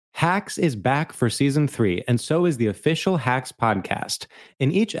Hacks is back for season 3, and so is the official Hacks podcast.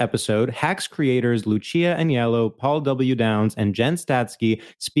 In each episode, Hacks creators Lucia Agnello, Paul W. Downs, and Jen Statsky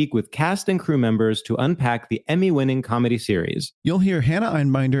speak with cast and crew members to unpack the Emmy-winning comedy series. You'll hear Hannah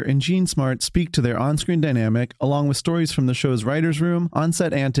Einbinder and Gene Smart speak to their on-screen dynamic, along with stories from the show's writer's room,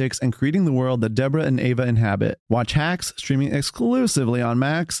 on-set antics, and creating the world that Deborah and Ava inhabit. Watch Hacks, streaming exclusively on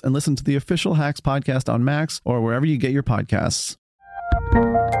Max, and listen to the official Hacks podcast on Max or wherever you get your podcasts.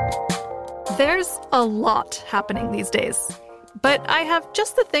 There's a lot happening these days, but I have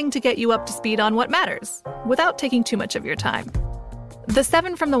just the thing to get you up to speed on what matters without taking too much of your time. The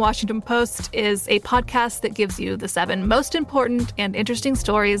 7 from the Washington Post is a podcast that gives you the 7 most important and interesting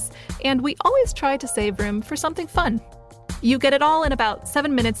stories, and we always try to save room for something fun. You get it all in about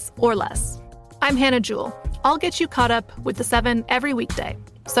 7 minutes or less. I'm Hannah Jewell. I'll get you caught up with the 7 every weekday.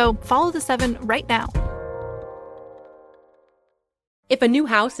 So follow the 7 right now. If a new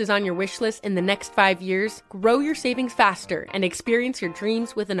house is on your wish list in the next 5 years, grow your savings faster and experience your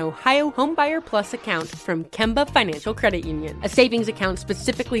dreams with an Ohio Homebuyer Plus account from Kemba Financial Credit Union. A savings account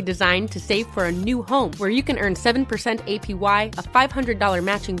specifically designed to save for a new home, where you can earn 7% APY, a $500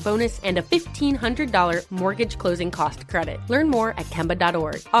 matching bonus, and a $1,500 mortgage closing cost credit. Learn more at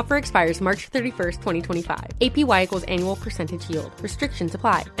Kemba.org. Offer expires March 31st, 2025. APY equals annual percentage yield. Restrictions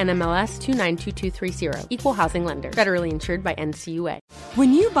apply. NMLS 292230. Equal housing lender. Federally insured by NCUA.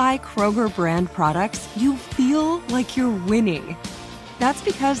 When you buy Kroger brand products, you feel like you're winning. That's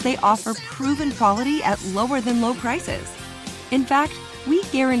because they offer proven quality at lower than low prices. In fact, we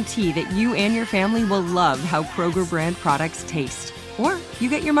guarantee that you and your family will love how Kroger brand products taste, or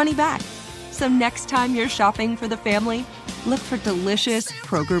you get your money back. So next time you're shopping for the family, look for delicious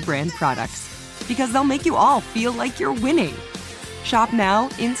Kroger brand products, because they'll make you all feel like you're winning. Shop now,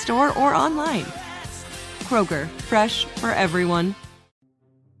 in-store, or online. Kroger, fresh for everyone.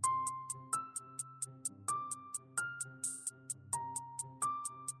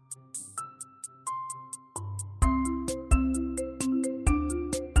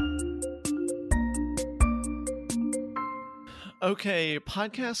 Okay,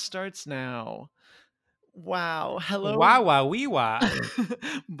 podcast starts now. Wow. Hello. Wow, wee wow.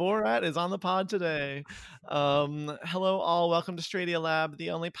 Borat is on the pod today. Hello all. Welcome to Stradia Lab, the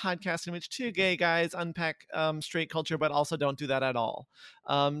only podcast in which 2 gay guys unpack straight culture, but also don't do that at all.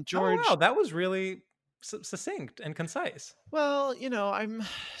 George. Oh, wow, that was really succinct and concise. Well, I'm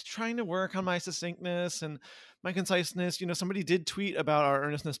trying to work on my succinctness and my conciseness. Somebody did tweet about our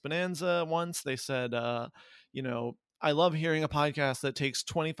earnestness bonanza once. They said, I love hearing a podcast that takes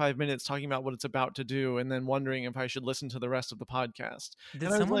 25 minutes talking about what it's about to do and then wondering if I should listen to the rest of the podcast.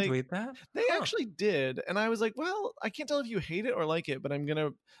 Did someone tweet that? They actually did. And I was like, well, I can't tell if you hate it or like it, but I'm going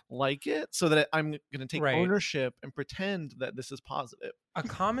to like it so that I'm going to take ownership and pretend that this is positive. A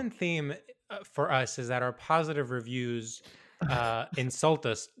common theme for us is that our positive reviews insult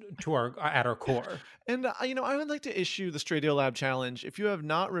us at our core. And I would like to issue the Stradio Lab challenge. If you have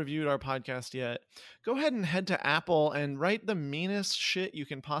not reviewed our podcast yet, go ahead and head to Apple and write the meanest shit you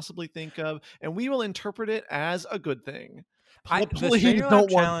can possibly think of, and we will interpret it as a good thing. Please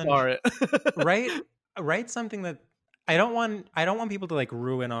don't one-star it. Write something that I don't want people to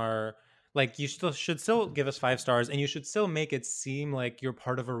ruin our. You should still give us 5 stars, and you should still make it seem like you're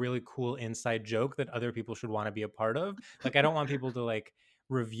part of a really cool inside joke that other people should want to be a part of. I don't want people to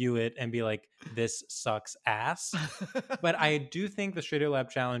review it and be like, this sucks ass. But I do think the Stradio Lab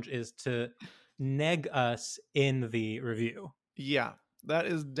challenge is to neg us in the review. Yeah, that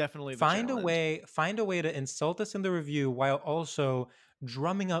is definitely the Find challenge. a way to insult us in the review while also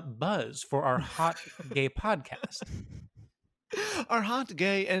drumming up buzz for our hot gay podcast. Our hot,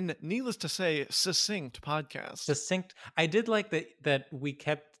 gay, and needless to say, succinct podcast. Succinct. I did like that we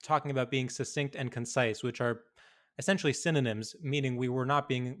kept talking about being succinct and concise, which are essentially synonyms, meaning we were not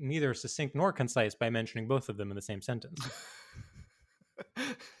being neither succinct nor concise by mentioning both of them in the same sentence.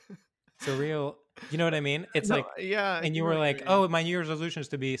 So real, you know what I mean? It's yeah. And you were like, oh, my New Year's resolution is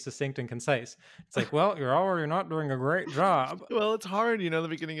to be succinct and concise. It's well, you're already not doing a great job. Well, it's hard, the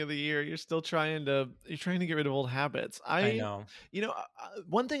beginning of the year. You're still trying to get rid of old habits. I know.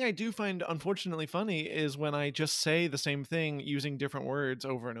 One thing I do find unfortunately funny is when I just say the same thing using different words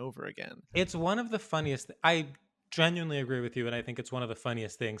over and over again. It's one of the funniest. I genuinely agree with you, and I think it's one of the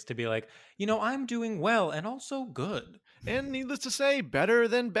funniest things to be like, I'm doing well and also good. And needless to say, better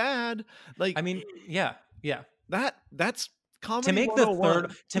than bad. Yeah. That's comedy to make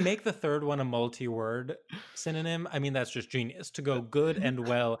 101. to make the third one a multi-word synonym. That's just genius. To go good and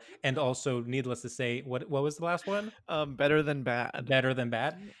well, and also, needless to say, what was the last one? Better than bad. Better than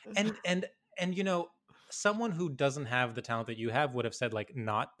bad. And someone who doesn't have the talent that you have would have said like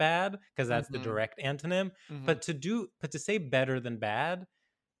not bad, because that's the direct antonym. But to say better than bad,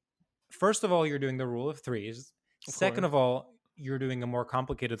 first of all, you're doing the rule of threes. Second of all, you're doing a more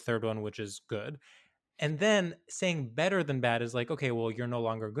complicated third one, which is good. And then saying better than bad is like, okay, well, you're no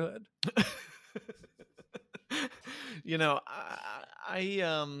longer good. You know,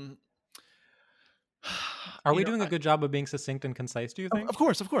 Are we doing a good job of being succinct and concise, do you think? Of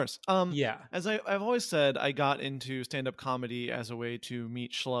course. Yeah. As I've always said, I got into stand-up comedy as a way to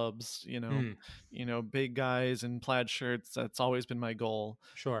meet schlubs, you know, big guys in plaid shirts. That's always been my goal.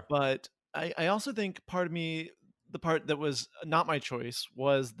 Sure. But I also think part of me, the part that was not my choice,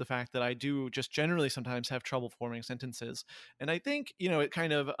 was the fact that I do just generally sometimes have trouble forming sentences. And I think, you know, it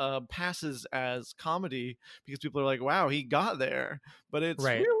kind of passes as comedy because people are like, wow, he got there. But it's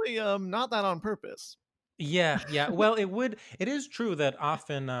really not that on purpose. Yeah. Well, it is true that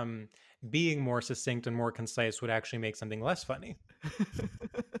often being more succinct and more concise would actually make something less funny.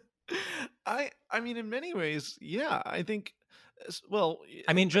 I mean, in many ways, yeah. I think, well,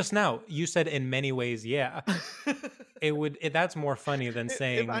 I mean, just now you said in many ways, yeah. That's more funny than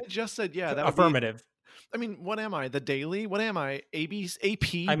saying. If I just said yeah, that affirmative. I mean, what am I? The Daily? What am I?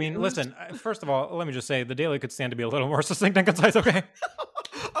 AP? I mean, listen. First of all, let me just say the Daily could stand to be a little more succinct and concise. Okay.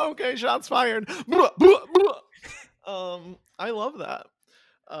 Okay, shots fired. I love that.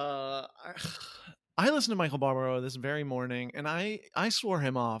 I listened to Michael Barbaro this very morning, and I swore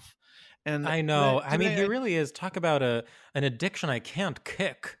him off. And I know. I mean, he really is. Talk about an addiction I can't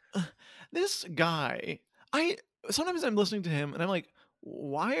kick. This guy, sometimes I'm listening to him, and I'm like,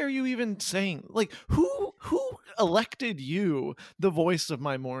 why are you even saying, like, who elected you the voice of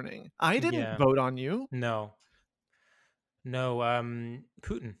my morning? I didn't vote on you. No,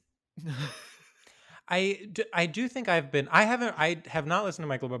 Putin. I do think I have not listened to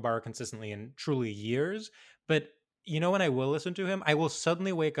Michael Barbaro consistently in truly years, but you know, when I will listen to him, I will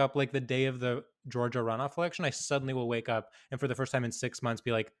suddenly wake up like the day of the Georgia runoff election. I suddenly will wake up and for the first time in 6 months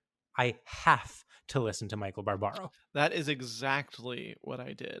be like, I have to listen to Michael Barbaro. That is exactly what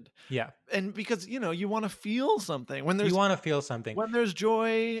I did. Yeah. And because, you know, you want to feel something. You want to feel something. When there's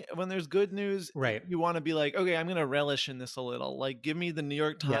joy, when there's good news, right? You want to be like, okay, I'm going to relish in this a little. Like, give me the New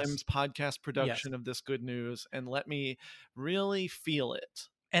York Times podcast production of this good news and let me really feel it.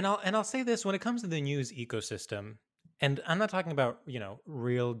 And I'll say this, when it comes to the news ecosystem, and I'm not talking about, you know,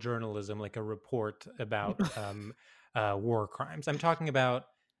 real journalism, like a report about war crimes. I'm talking about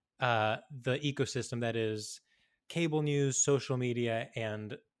the ecosystem that is cable news, social media,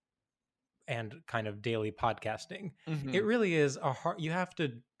 and kind of daily podcasting. It really is you have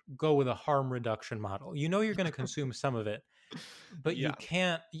to go with a harm reduction model. You know, you're going to consume some of it, but you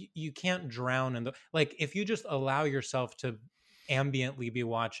can't drown in like, if you just allow yourself to ambiently be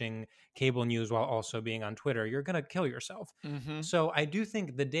watching cable news while also being on Twitter, you're going to kill yourself. So I do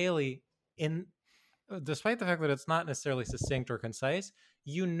think the Daily, despite the fact that it's not necessarily succinct or concise,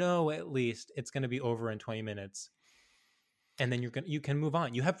 you know, at least it's going to be over in 20 minutes. And then you can move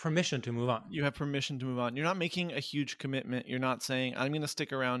on. You have permission to move on. You have permission to move on. You're not making a huge commitment. You're not saying, I'm going to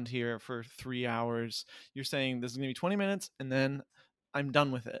stick around here for 3 hours. You're saying this is going to be 20 minutes and then I'm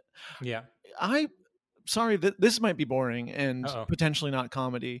done with it. Yeah. Sorry, this might be boring and potentially not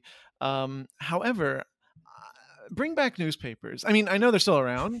comedy. However, bring back newspapers. I mean, I know they're still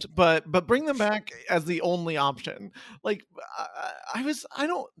around, but bring them back as the only option. Like,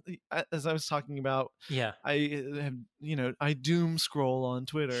 as I was talking about, I have, you know, I doom scroll on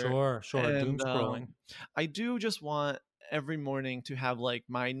Twitter. Sure, and, doom scrolling. I do just want every morning to have like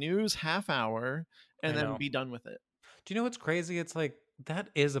my news half hour and then be done with it. Do you know what's crazy? It's like, that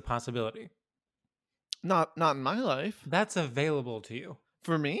is a possibility. Not in my life. That's available to you.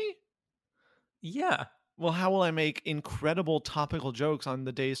 For me? Yeah. Well, how will I make incredible topical jokes on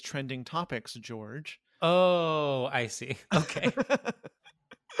the day's trending topics, George? Oh, I see. Okay.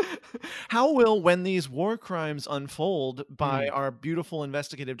 How will, when these war crimes unfold by our beautiful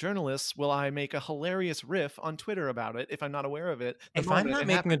investigative journalists, will I make a hilarious riff on Twitter about it if I'm not aware of it? If I'm not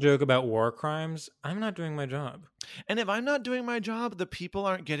making a joke about war crimes, I'm not doing my job. And if I'm not doing my job, the people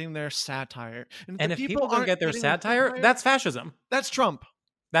aren't getting their satire. And if people don't get their satire, that's fascism. That's Trump.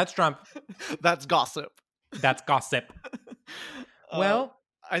 That's Trump. That's gossip. That's gossip. Well,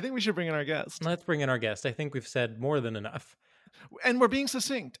 I think we should bring in our guest. Let's bring in our guest. I think we've said more than enough. And we're being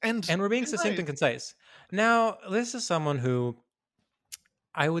succinct. And we're being succinct and concise. Now, this is someone who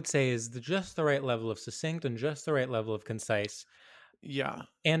I would say is just the right level of succinct and just the right level of concise. Yeah.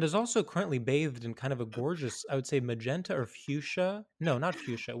 And is also currently bathed in kind of a gorgeous, I would say, magenta or fuchsia. No, not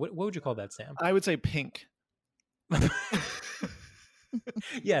fuchsia. What would you call that, Sam? I would say pink.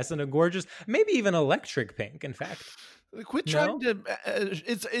 Yes, and a gorgeous, maybe even electric pink, in fact. Quit No? trying to.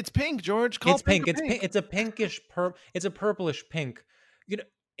 It's pink, George. Call It's pink. a It's pink. It's a pinkish it's a purplish pink. You know,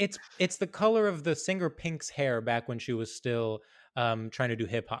 it's the color of the singer Pink's hair back when she was still trying to do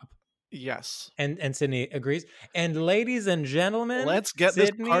hip hop. Yes. And Sydney agrees. And ladies and gentlemen, Let's get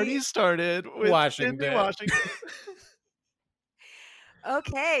Sydney this party started with Washington. Sydney Washington.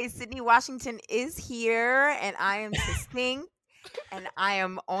 Okay, Sydney Washington is here, and I am succinct, and I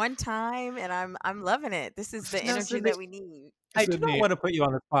am on time, and I'm loving it. This is the Now, energy Sydney, that we need. I do not Sydney. want to put you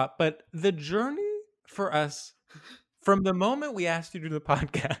on the spot, but the journey for us from the moment we asked you to do the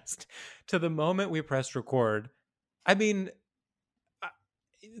podcast to the moment we pressed record, I mean,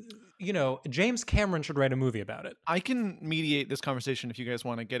 you know, James Cameron should write a movie about it. I can mediate this conversation if you guys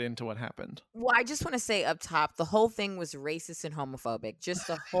want to get into what happened. Well, I just want to say up top, the whole thing was racist and homophobic. Just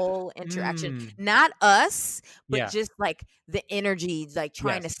the whole interaction, not us, but Yeah. just like the energy, like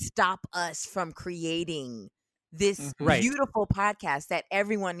trying Yes. to stop us from creating this Right. beautiful podcast that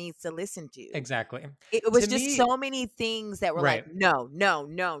everyone needs to listen to. Exactly. It was To just me- so many things that were Right. like, no, no,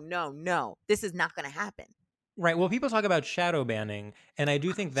 no, no, no. This is not going to happen. Right. Well, people talk about shadow banning, and I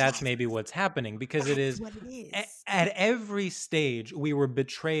do think that's maybe what's happening because it That's is what it is. at every stage we were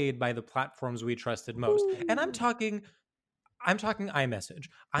betrayed by the platforms we trusted most. And I'm Ooh. talking iMessage.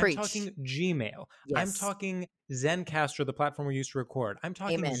 I'm Preach. talking Gmail. I'm Yes. talking Zencaster, the platform we used to record. I'm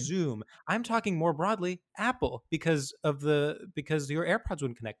talking Amen. Zoom. I'm talking more broadly Apple because your AirPods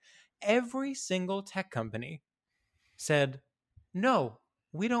wouldn't connect. Every single tech company said, "No,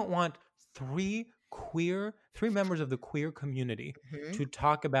 we don't want three members of the queer community Mhm. to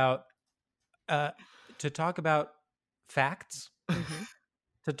talk about facts, Mhm.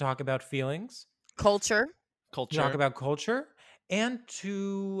 to talk about feelings, Culture. to talk about culture, and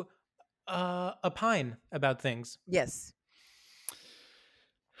to opine about things." Yes.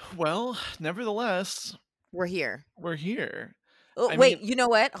 Well, nevertheless, We're here. we're here. Oh, I wait, mean- you know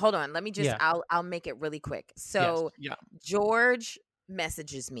what? Hold on. Let me just, Yeah. I'll make it really quick. So Yeah. George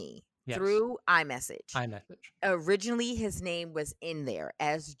messages me Yes. through iMessage. iMessage. Originally, his name was in there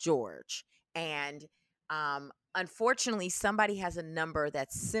as George. And unfortunately, somebody has a number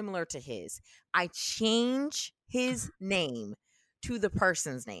that's similar to his. I change his name to the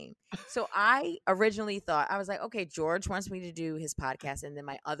person's name. So I originally thought, I was like, okay, George wants me to do his podcast. And then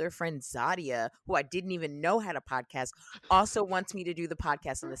my other friend Zadia, who I didn't even know had a podcast, also wants me to do the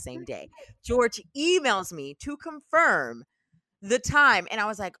podcast on the same day. George emails me to confirm the time. And I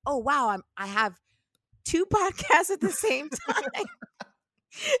was like, oh, wow, I have two podcasts at the same time.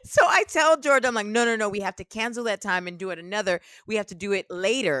 So I tell George, I'm like, no, we have to cancel that time and do it another. We have to do it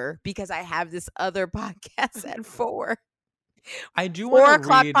later because I have this other podcast at 4. I do 4 want to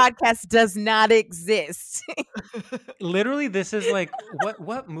o'clock read. podcast does not exist. Literally, this is like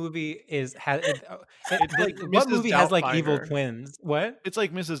what movie is has It's like what Mrs. movie has like evil Doubtfire. twins? What? It's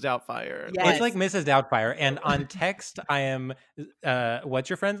like Mrs. Doubtfire. Yes. It's like Mrs. Doubtfire. And on text, I am. What's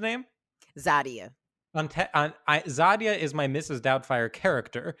your friend's name? Zadia. Zadia is my Mrs. Doubtfire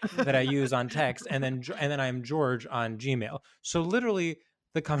character that I use on text, and then I'm George on Gmail. So literally,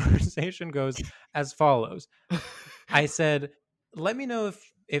 the conversation goes as follows. I said, "Let me know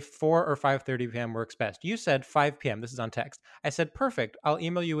if 4 or 5:30 p.m. works best." You said 5 p.m. This is on text. I said, "Perfect. I'll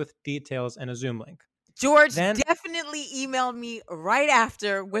email you with details and a Zoom link." George Then- definitely emailed me right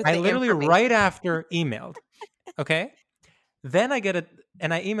after with I the literally information. right after emailed. Okay. Then I get it,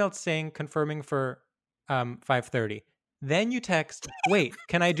 and I emailed saying confirming for 5:30. Then you text, "Wait,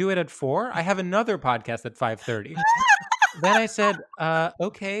 can I do it at 4? I have another podcast at 5:30." Then I said,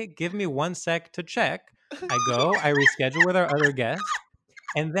 "Okay, give me 1 sec to check." I go, I reschedule with our other guest,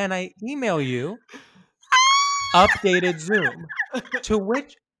 and then I email you updated Zoom, to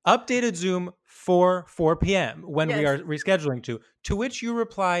which updated Zoom for 4 p.m. when we Yes. are rescheduling to which you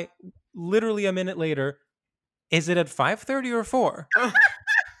reply literally a minute later, "Is it at 5:30 or 4?"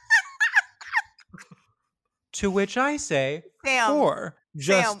 To which I say, Sam, 4.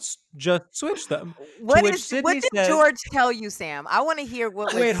 Just switch them. What which is Sydney what did said- George tell you, Sam? I want to hear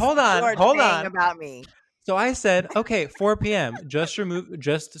what Wait, was hold on, George hold saying on. about me. So I said, "Okay, 4 p.m. Just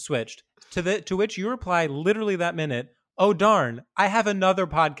switched." To which you reply literally that minute, "Oh darn, I have another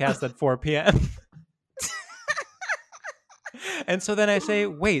podcast at 4 p.m." And so then I say,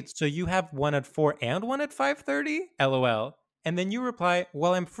 "Wait, so you have one at 4 and one at 5:30? LOL." And then you reply,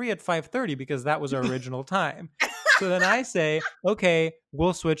 "Well, I'm free at 5:30 because that was our original time." So then I say, "Okay,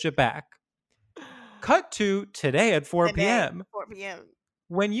 we'll switch it back." Cut to today at 4 Today, p.m. 4 p.m.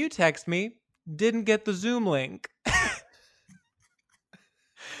 when you text me, "Didn't get the Zoom link."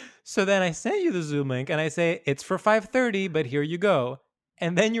 So then I sent you the Zoom link and I say, it's for 5:30, but here you go.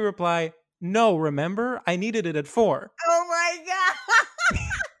 And then you reply, no, remember? I needed it at 4. Oh my God.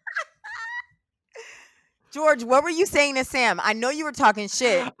 George, what were you saying to Sam? I know you were talking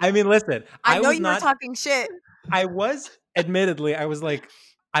shit. I mean, listen, I know was you not, were talking shit. I was, admittedly, I was like,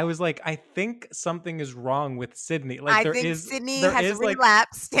 I think something is wrong with Sydney. Like I there think is, Sydney there has is like,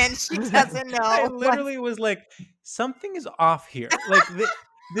 relapsed and she doesn't know. I literally was like, something is off here. Like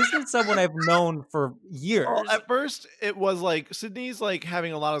this is someone I've known for years. Well, at first, it was like Sydney's like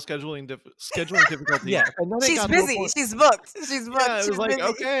having a lot of scheduling difficulties. Yeah. And then it She's got to a busy. point- She's booked. She's booked. Yeah, it She's was like, busy.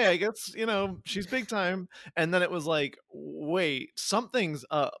 okay, I guess, she's big time. And then it was like, wait, something's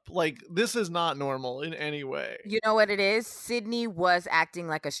up. Like, this is not normal in any way. You know what it is? Sydney was acting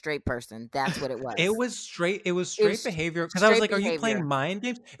like a straight person. That's what it was. It was straight was behavior. Because I was straight like, are you playing behavior. mind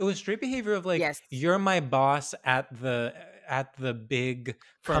games? It was straight behavior of like, Yes. you're my boss at the big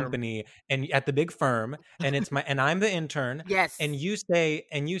Firm. company and at the big firm, and it's and I'm the intern. Yes. And you say,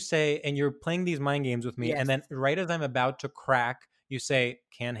 and you're playing these mind games with me, Yes. and then right as I'm about to crack, you say,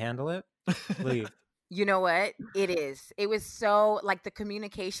 can't handle it, leave. You know what? It is. It was so like the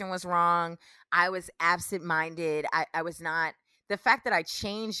communication was wrong. I was absent-minded. I was not. The fact that I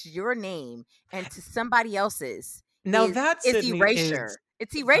changed your name and to somebody else's Now is, that is Sydney erasure. is-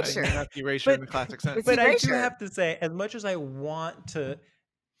 It's erasure. That's erasure in But- the classic sense. It's But I do erasure. have to say, as much as I want to,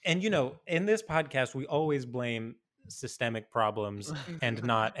 and in this podcast, we always blame systemic problems and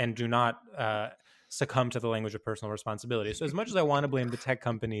do not succumb to the language of personal responsibility. So as much as I want to blame the tech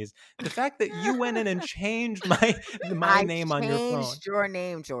companies, the fact that you went in and changed my I name on your phone, changed your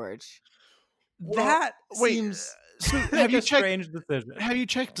name, George. that wait, seems so like have you a checked? strange decision. Have you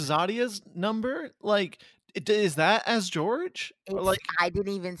checked Zadia's number? Like, is that as George? Or It's, like, I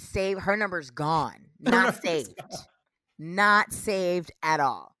didn't even save. Her number's gone. Her Not number's saved. Not saved at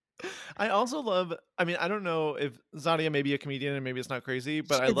all. I also love. I mean, I don't know if Zadia may be a comedian and maybe it's not crazy,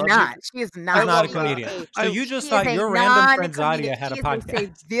 but I She's love not. She is not. I'm not a love that. comedian. So you just She is thought a your random friend non-comedian. Zadia had a She is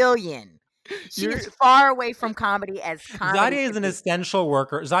podcast. a civilian. She You're- is far away from comedy as comedy. Zadia is should an be. essential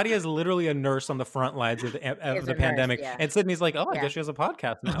worker. Zadia is literally a nurse on the front lines of Is the a nurse, pandemic. yeah. And Sydney's like, oh, I Yeah. guess she has a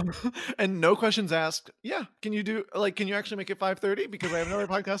podcast now. and no questions asked. Yeah, can you do like? Can you actually make it 5:30 because I have another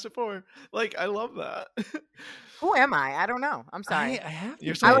podcast at 4? Like, I love that. Who am I? I don't know. I'm sorry. I have to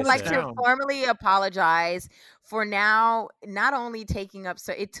You're say I would Yes, like that. to down. formally apologize for now not only taking up,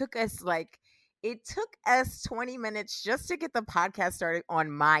 so it took us 20 minutes just to get the podcast started on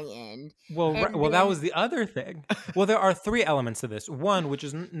my end. Well, And well, that then- was the other thing. Well, there are 3 elements to this. One, which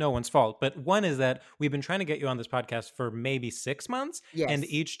is no one's fault, but one is that we've been trying to get you on this podcast for maybe 6 months, and Yes.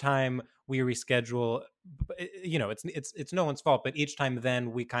 each time we reschedule, it's no one's fault, but each time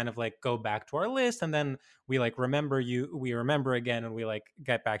then we kind of like go back to our list, and then we like remember again, and we like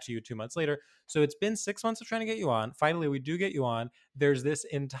get back to you 2 months later. So it's been 6 months of trying to get you on. Finally, we do get you on. There's this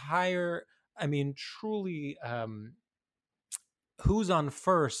entire, I mean, truly, who's on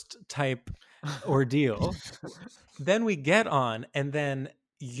first type ordeal. Then we get on, and then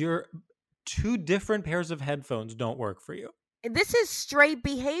your 2 different pairs of headphones don't work for you. This is straight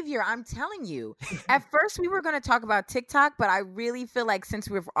behavior. I'm telling you. At first, we were going to talk about TikTok, but I really feel like since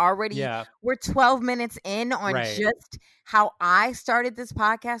we're 12 minutes in on Right. just how I started this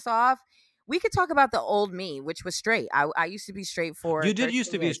podcast off, we could talk about the old me, which was straight. I used to be straight for. You did used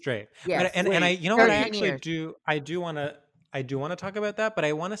 13 to be years. straight. Yes. But, and I, Wait, you know what, I 13 actually years. do. I do want to talk about that, but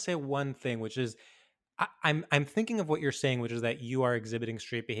I want to say one thing, which is I'm thinking of what you're saying, which is that you are exhibiting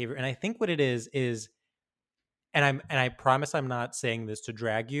straight behavior, and I think what it is, and I promise I'm not saying this to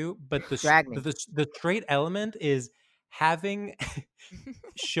drag you, but Drag me. the straight element is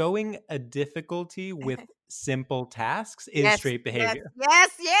showing a difficulty with simple tasks is Yes, straight behavior.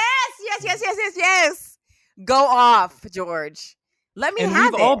 Yes. Go off, George. Let me And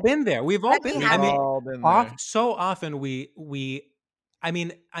have we've it. all been there. We've all Let been me there. I have mean, it. All been there. so often we I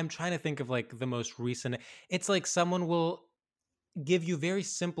mean, I'm trying to think of like the most recent. It's like someone will give you very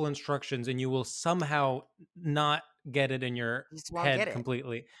simple instructions and you will somehow not get it in your Just won't get head it.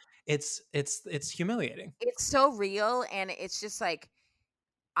 completely. It's humiliating. It's so real, and it's just like,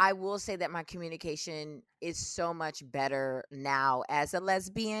 I will say that my communication is so much better now as a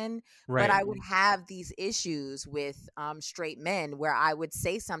lesbian, Right. but I would have these issues with straight men where I would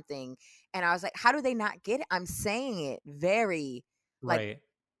say something and I was like, how do they not get it? I'm saying it very, like, right.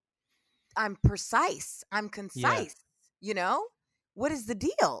 I'm precise, I'm concise, What is the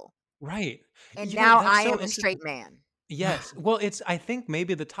deal? Right. And You know, now that's I so am a interesting. straight man. Yes. Well, I think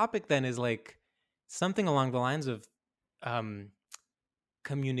maybe the topic then is like something along the lines of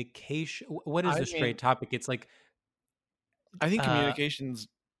communication. What is I the straight mean- topic? It's like I think uh, communication's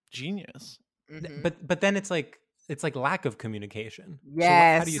genius. Mhm. But then it's like lack of communication.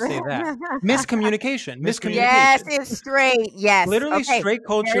 Yes. So how do you say that? Miscommunication. Yes, Miscommunication. it's straight. Yes. Literally, Okay. straight There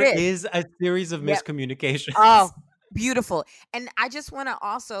culture it is. is a series of Yep. miscommunications. Oh, beautiful. And I just want to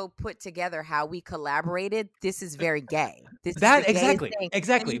also put together how we collaborated. This is very gay. This is the That gayest exactly, thing. And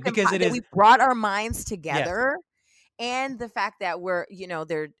exactly, you can because it that is. we brought our minds Yes. together, and the fact that we're,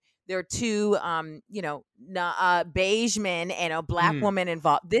 there are two, beige men and a black Mm, woman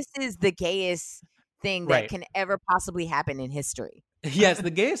involved. This is the gayest thing that right. can ever possibly happen in history. Yes,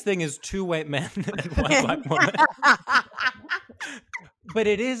 the gayest thing is 2 white men and 1 black woman. But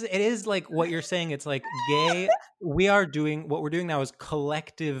it is like what you're saying. It's like gay. What we're doing now is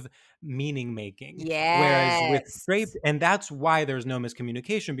collective meaning making. Whereas with straight, Yes. and that's why there's no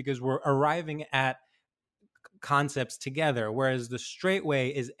miscommunication, because we're arriving at concepts together. Whereas the straight way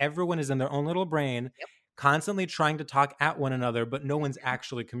is everyone is in their own little brain, constantly trying to talk at one another, but no one's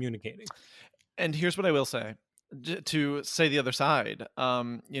actually communicating. And here's what I will say to say the other side,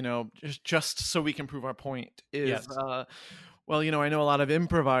 just so we can prove our point is, Yes. well, I know a lot of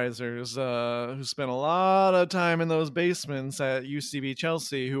improvisers who spent a lot of time in those basements at UCB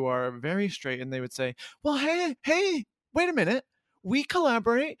Chelsea who are very straight, and they would say, well, hey, wait a minute. We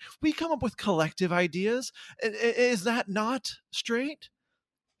collaborate. We come up with collective ideas. Is that not straight?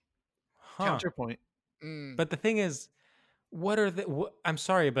 Huh. Counterpoint. Mm. But the thing is, I'm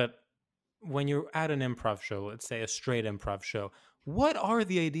sorry, but when you're at an improv show, let's say a straight improv show, what are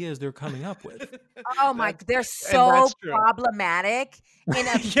the ideas they're coming up with? Oh my, That's- they're and so that's true. problematic and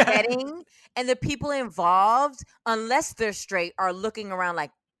Yeah. upsetting. And the people involved, unless they're straight, are looking around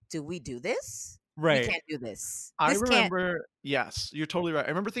like, do we do this? We Right. can't do this. I This can't. remember, yes, you're totally right. I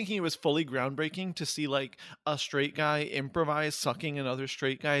remember thinking it was fully groundbreaking to see like a straight guy improvise sucking another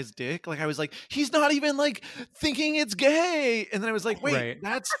straight guy's dick. Like I was like, he's not even like thinking it's gay. And then I was like, wait, Right.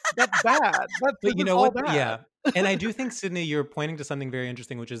 that's bad. But you That's know all what? bad. Yeah. And I do think, Sydney, you're pointing to something very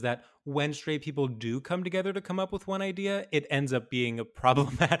interesting, which is that when straight people do come together to come up with one idea, it ends up being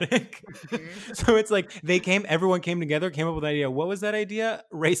problematic. Mhm. So it's like everyone came together, came up with an idea. What was that idea?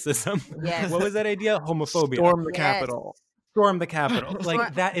 Racism. Yes. What was that idea? Homophobia. Storm the Yes. Capitol. Storm the Capitol. Like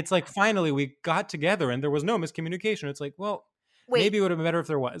Storm- that. It's like finally we got together and there was no miscommunication. It's like, well, Wait, maybe it would have been better if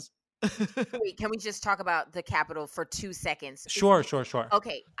there was. wait, can we just talk about the Capitol for 2 seconds? Sure.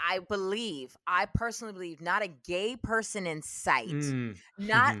 Okay, I personally believe not a gay person in sight, Mm,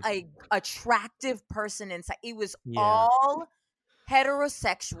 not mhm. a attractive person in sight. It was Yeah. all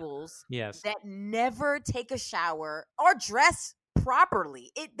heterosexuals Yes. that never take a shower or dress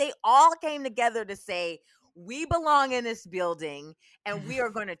properly. They all came together to say, we belong in this building and we are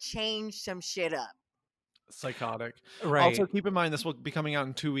going to change some shit up. Psychotic. Right. Also, keep in mind this will be coming out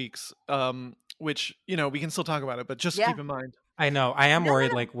in 2 weeks, which we can still talk about it, but just Yeah. keep in mind. I know. I am No, worried.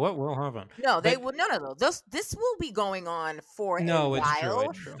 no. Like, what will happen? No, they But- will. No. This will be going on for No, a it's true. while.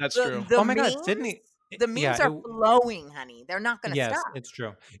 It's true. That's The- true. the Oh my God, memes- Sydney. The memes yeah, are flowing, honey. They're not going to Yes, stop. it's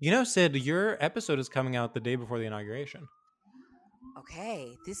true. You know, Sid, your episode is coming out the day before the inauguration.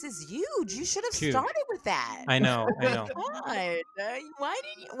 Okay, this is huge. You should have Huge. started with that. I know. God, why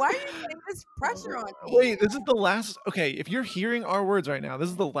are you putting this pressure on me? Wait, this is the last. Okay, if you're hearing our words right now, this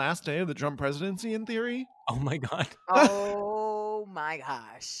is the last day of the Trump presidency in theory. Oh my God. Oh my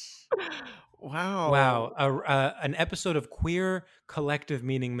gosh. Wow. Wow. An episode of queer collective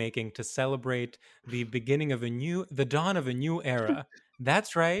meaning making to celebrate the beginning of the dawn of a new era.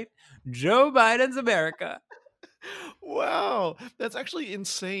 That's right. Joe Biden's America. Wow, that's actually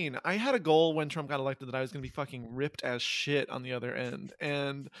insane. I had a goal when Trump got elected that I was going to be fucking ripped as shit on the other end,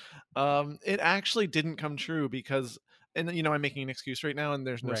 and it actually didn't come true because, and I'm making an excuse right now, and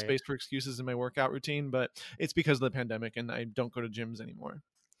there's no Right. space for excuses in my workout routine, but it's because of the pandemic, and I don't go to gyms anymore.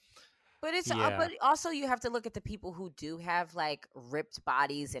 But it's Yeah. but also you have to look at the people who do have like ripped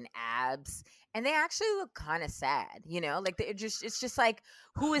bodies and abs, and they actually look kind of sad. Like it's just like,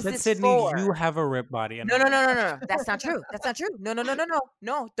 who is But this Sydney, for? you have a ripped body. And No. That's not true. That's not true. No.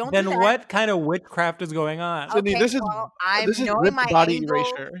 Don't Then do that. what kind of witchcraft is going on? Sydney, Okay, this is well, I'm this is knowing ripped my body angle.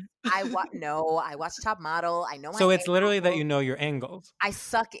 erasure. I watch Top Model. I know my So it's literally that angle. you know your angles. I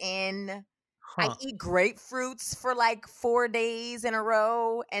suck in. Huh. I eat grapefruits for like 4 days in a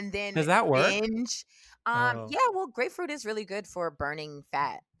row, and then Does that work? binge. Oh. Yeah, well, grapefruit is really good for burning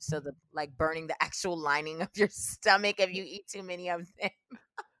fat. So burning the actual lining of your stomach if you eat too many of them.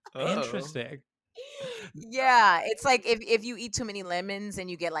 Uh-oh. Interesting. Yeah, it's like if you eat too many lemons and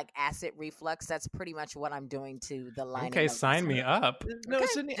you get like acid reflux, that's pretty much what I'm doing to the lining. Okay, of the sign me stomach. up. No, Okay,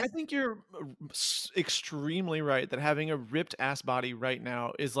 Sydney, I just- think you're extremely right that having a ripped ass body right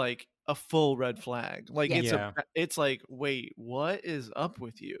now is like a full red flag. Like Yeah. it's like, wait, what is up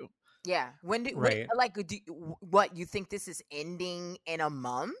with you? Yeah. When do Right. what you think this is ending in a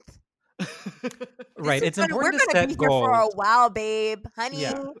month? Right. It's We're important to gonna be set here for a goals. while, babe. Honey,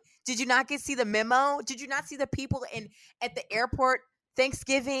 Yeah. did you not see the memo? Did you not see the people at the airport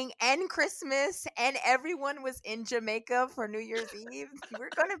Thanksgiving and Christmas, and everyone was in Jamaica for New Year's Eve? We're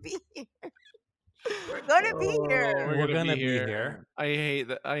gonna be here. We're gonna be here. We're gonna be here. I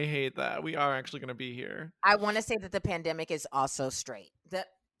hate that. We are actually gonna be here. I want to say that the pandemic is also straight.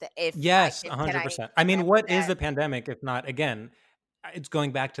 Yes, can I 100%. I mean, preface what is that? the pandemic if not, again, it's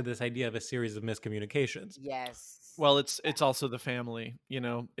going back to this idea of a series of miscommunications. Yes. Well, it's also the family. You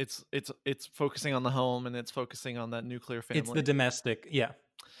know, it's focusing on the home, and it's focusing on that nuclear family. It's the domestic, yeah.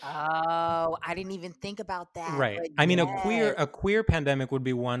 Oh, I didn't even think about that. Right. but I mean, yes. a queer pandemic would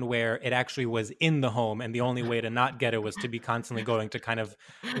be one where it actually was in the home, and the only way to not get it was to be constantly going to kind of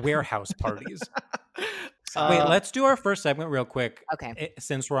warehouse parties. Wait, let's do our first segment real quick. Okay.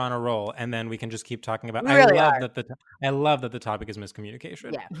 Since we're on a roll, and then we can just keep talking about. We really I are. love that the topic is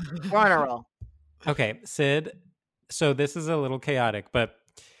miscommunication. Yeah, we're on a roll. Okay, Sid. So this is a little chaotic, but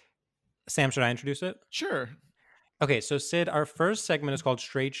Sam, should I introduce it? Sure. Okay, so Sid, our first segment is called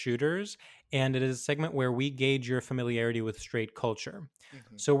Straight Shooters, and it is a segment where we gauge your familiarity with straight culture.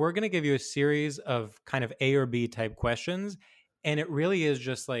 Mhm. So we're going to give you a series of kind of A or B type questions, and it really is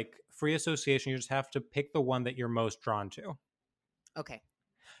just like free association. You just have to pick the one that you're most drawn to. Okay.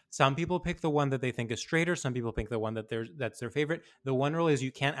 Some people pick the one that they think is straighter. Some people pick the one that's their favorite. The one rule is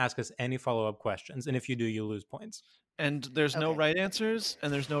you can't ask us any follow-up questions, and if you do, you lose points. And there's no Okay. right answers,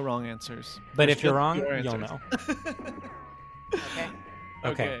 and there's no wrong answers. But There's if you're just wrong, your you'll answers. know. Okay.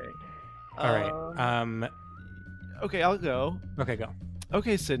 Okay. All right. Okay, I'll go. Okay, go.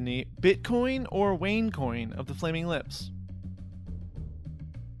 Okay, Sydney. Bitcoin or Wayne Coin of the Flaming Lips?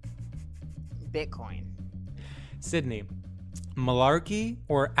 Bitcoin. Sydney, Malarkey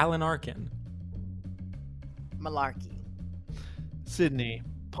or Alan Arkin? Malarkey. Sydney.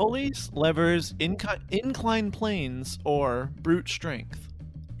 Pulleys, levers, inclined planes, or brute strength?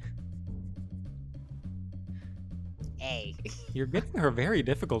 A. You're getting her very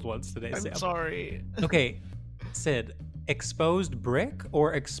difficult ones today, I'm Sam. sorry. Okay, Sid, exposed brick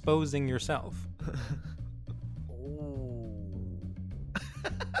or exposing yourself? Ooh.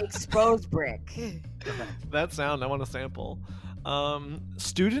 Exposed brick. That sound, I want to sample.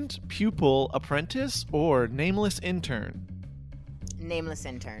 Student, pupil, apprentice, or nameless intern? Nameless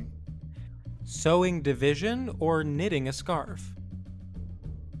intern. Sewing division or knitting a scarf?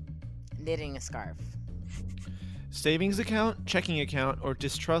 Knitting a scarf. Savings account, checking account, or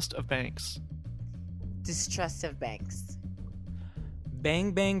distrust of banks? Distrust of banks.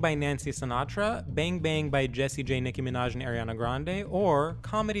 Bang Bang by Nancy Sinatra, Bang Bang by Jessie J, Nicki Minaj, and Ariana Grande, or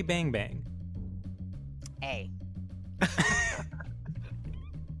Comedy Bang Bang? A.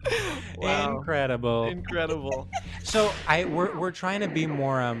 Wow. Incredible. Incredible. So we're trying to be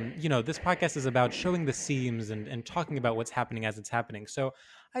more this podcast is about showing the seams and talking about what's happening as it's happening. So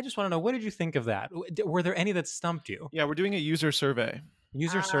I just want to know, what did you think of that? Were there any that stumped you? Yeah, we're doing a user survey.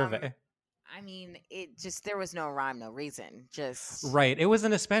 User survey. I mean, there was no rhyme, no reason. Just Right. It was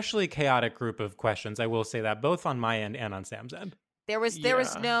an especially chaotic group of questions, I will say that, both on my end and on Sam's end. There was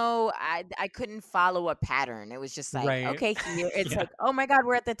no I couldn't follow a pattern. It was just like, Right. okay, here it's Yeah. like, oh my God,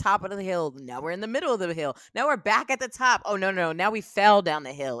 we're at the top of the hill. Now we're in the middle of the hill. Now we're back at the top. Oh no, now we fell down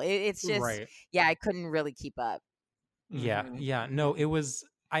the hill. It's just Right. yeah, I couldn't really keep up. Yeah. Mhm. Yeah. No, it was,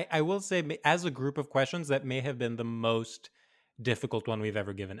 I will say, as a group of questions, that may have been the most difficult one we've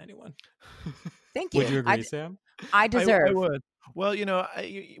ever given anyone. Thank you. Would you agree, Sam? I deserve. I would. Well,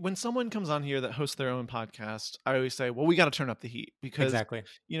 when someone comes on here that hosts their own podcast, I always say, well, we got to turn up the heat because, Exactly.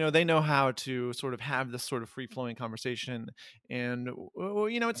 they know how to sort of have this sort of free flowing conversation. And,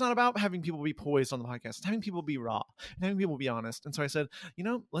 it's not about having people be poised on the podcast. It's having people be raw and having people be honest. And so I said,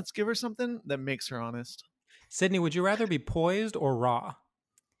 let's give her something that makes her honest. Sydney, would you rather be poised or raw?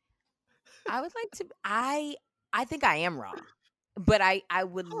 I would like to I think I am raw. But I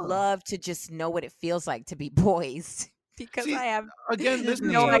would love to just know what it feels like to be poised because See, I have Again, this is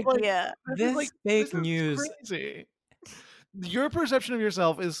no sort of like- idea. this is This fake is news. crazy. Your perception of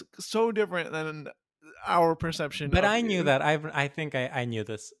yourself is so different than our perception. But of I knew you. that. I think I knew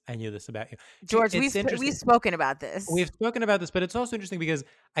this. I knew this about you. George, It's we've interesting. spoken about this. We've spoken about this, but it's also interesting because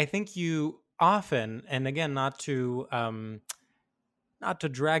I think you often, and again, not to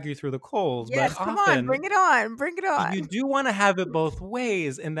drag you through the coals, yes, but come often on, bring it on. Bring it on. you do want to have it both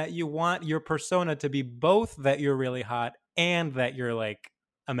ways, in that you want your persona to be both that you're really hot and that you're like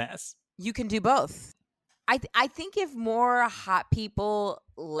a mess. You can do both. I think if more hot people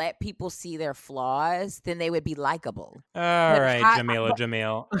let people see their flaws, then they would be likable. All But right, hot,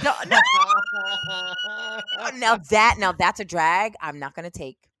 Jamil. no, now that's a drag I'm not gonna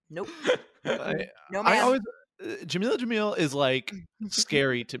take. Nope. I No, ma'am. always Jamila Jamil is like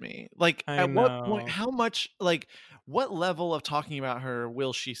scary to me. Like I at what point, know. how much, like what level of talking about her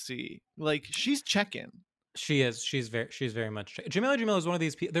will she see? Like she's check-in. She is. She's very much. Jamila Jamil is one of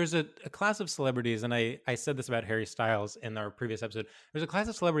these people. There's a class of celebrities, and I said this about Harry Styles in our previous episode. There's a class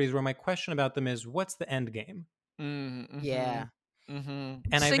of celebrities where my question about them is, what's the end game? Mm-hmm. Yeah. Mm-hmm.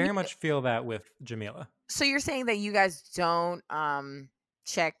 And I So very you- much feel that with Jamila. So you're saying that you guys don't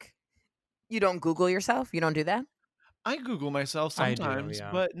check, you don't Google yourself? You don't do that? I Google myself I do, sometimes,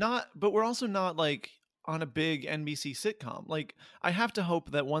 yeah. but we're also not like on a big NBC sitcom. Like I have to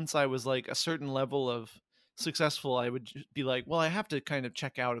hope that once I was like a certain level of successful, I would be like, well, I have to kind of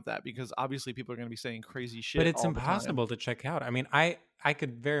check out of that because obviously people are going to be saying crazy shit. But it's all the time. impossible to check out. I mean, I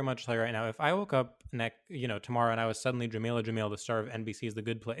could very much tell you right now, if I woke up tomorrow and I was suddenly Jamila Jamil, the star of NBC's The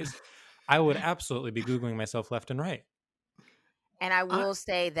Good Place, I would absolutely be Googling myself left and right. And I will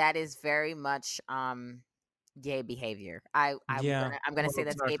say that is very much gay behavior. I'm Yeah. gonna say Well, that's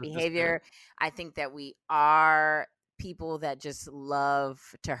gay starts with this behavior. I think that we are people that just love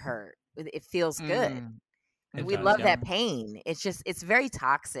to hurt. It feels good. Mm, It We does, love yeah. that pain. It's very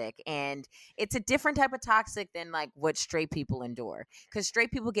toxic, and it's a different type of toxic than like what straight people endure. Because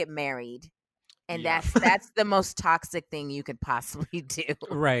straight people get married, and Yeah. that's the most toxic thing you could possibly do.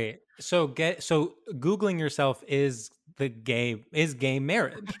 Right. So Googling yourself is gay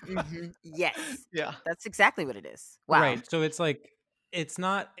marriage. Yes, yeah. that's exactly what it is. Wow. Right. So it's like, it's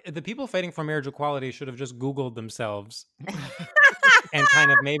not, the people fighting for marriage equality should have just Googled themselves and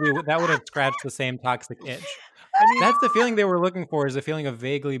kind of maybe that would have scratched the same toxic itch. I mean, That's the feeling they were looking for, is a feeling of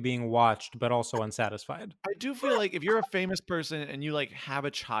vaguely being watched, but also unsatisfied. I do feel like if you're a famous person and you like have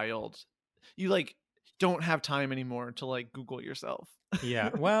a child, you like don't have time anymore to like Google yourself. Yeah.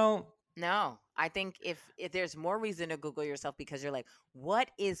 Well, No, I think if there's more reason to Google yourself because you're like, what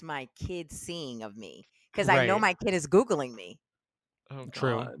is my kid seeing of me? Because I know Right. my kid is Googling me. Oh,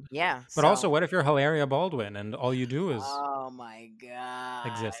 True. God. Yeah. but also, what if you're Hilaria Baldwin and all you do is Oh my god.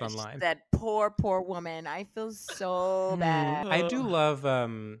 exist online? That poor woman. I feel so bad. I do love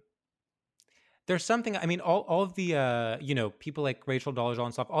there's something, I mean, all of the people like Rachel Dolezal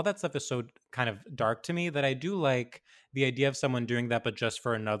and stuff, all that stuff is so kind of dark to me that I do like the idea of someone doing that, but just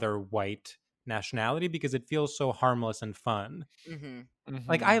for another white nationality, because it feels so harmless and fun. Mm-hmm.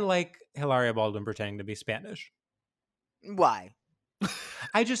 Like, I like Hilaria Baldwin pretending to be Spanish. Why?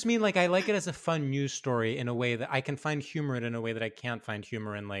 I just mean, like, I like it as a fun news story in a way that I can find humor in a way that I can't find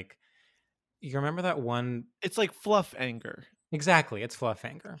humor in, like, you remember that one? It's like fluff anger. Exactly, it's fluff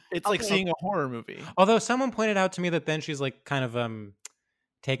anger. It's like Okay. seeing a horror movie. Although someone pointed out to me that then she's like kind of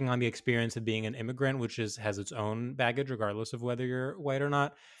taking on the experience of being an immigrant, which has its own baggage, regardless of whether you're white or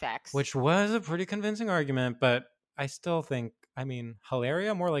not, Facts. which was a pretty convincing argument. But I still think, I mean,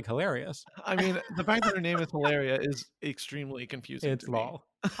 Hilaria, more like hilarious. I mean, the fact that her name is Hilaria is extremely confusing. It's to me. lol.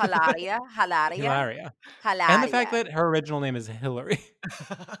 Hilaria. Hilaria. And the fact that her original name is Hillary.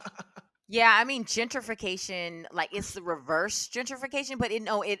 Yeah, I mean gentrification, like it's the reverse gentrification, but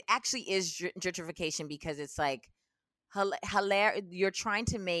it actually is gentrification because it's like hilarious. You're trying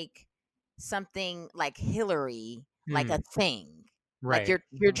to make something like Hillary like a thing, Right. like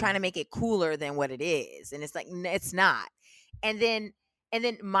you're trying to make it cooler than what it is, and it's like it's not. And then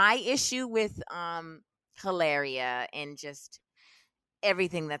my issue with Hilaria and just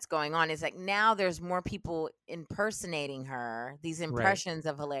everything that's going on is like now there's more people impersonating her, these impressions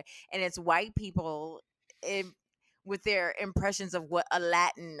of Hilaria, and it's white people with their impressions of what a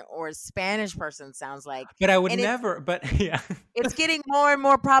Latin or Spanish person sounds like. But I would and never, but yeah. It's getting more and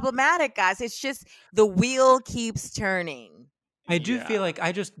more problematic, guys. It's just the wheel keeps turning. I do feel like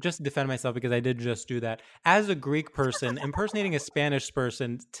I just defend myself because I did just do that. As a Greek person, impersonating a Spanish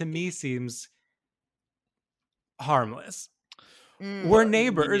person to me seems harmless. We're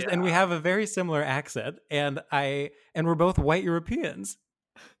neighbors and we have a very similar accent, and we're both white Europeans.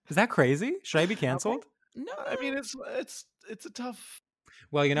 Is that crazy? Should I be canceled? No, I mean, it's a tough.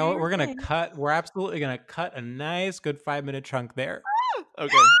 Well, you know what? You're We're gonna fine. cut. We're absolutely gonna cut a nice, good 5-minute chunk there.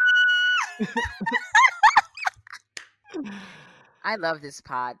 Okay. I love this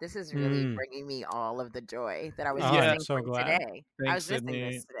pod. This is really Mm. bringing me all of the joy that I was Oh, Yeah. I'm missing so from glad. today. I Thanks, was missing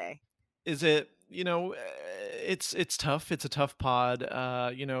Sydney. this today. Is it, it's tough. It's a tough pod.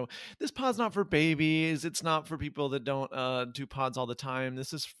 This pod's not for babies. It's not for people that don't do pods all the time.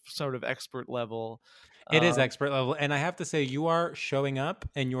 This is sort of expert level. It is expert level. And I have to say, you are showing up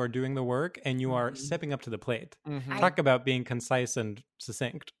and you are doing the work and you are stepping up to the plate. Talk about being concise and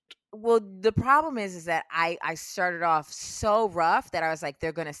succinct. Well, the problem is that I started off so rough that I was like,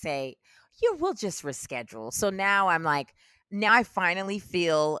 they're going to say, yeah, we'll just reschedule. So now I'm like, now I finally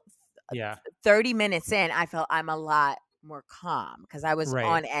feel 30 minutes in, I felt I'm a lot more calm because I was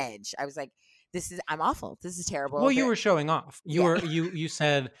on edge. I was like, I'm awful. This is terrible. Well, you were showing off. You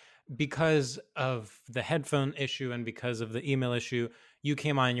said because of the headphone issue and because of the email issue, you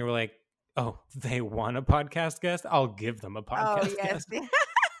came on and you were like, oh, they want a podcast guest? I'll give them a podcast guest.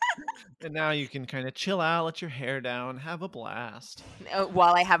 And now you can kind of chill out, let your hair down, have a blast.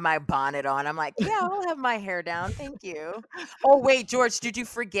 While I have my bonnet on, I'm like, yeah, I'll have my hair down. Thank you. Oh, wait, George, did you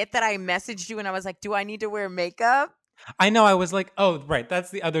forget that I messaged you and I was like, do I need to wear makeup? I know. I was like, oh, right. That's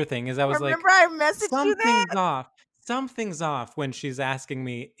the other thing is I was Remember I messaged you that? Something's off. Something's off when she's asking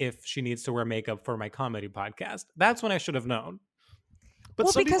me if she needs to wear makeup for my comedy podcast. That's when I should have known. But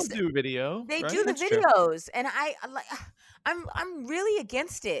some people do video. They do the videos. And I'm really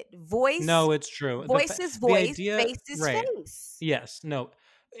against it. Voice. No, it's true. Voice is voice. Face is face. Yes. No.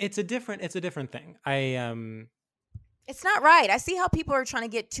 It's a different thing. It's not right. I see how people are trying to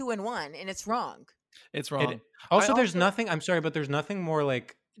get 2 in 1 and it's wrong. It's wrong. There's nothing, I'm sorry, but there's nothing more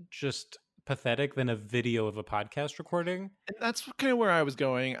like just pathetic than a video of a podcast recording. And that's kind of where I was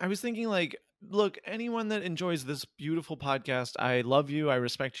going. I was thinking like, look, anyone that enjoys this beautiful podcast, I love you. I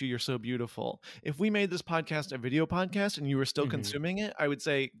respect you. You're so beautiful. If we made this podcast a video podcast and you were still consuming it, I would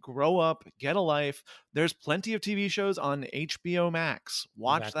say grow up, get a life. There's plenty of TV shows on HBO Max.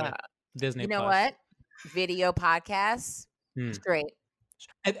 Watch that. Disney. You know what? Video podcasts, straight.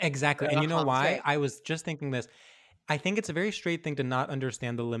 Exactly. And you know why? I was just thinking this. I think it's a very straight thing to not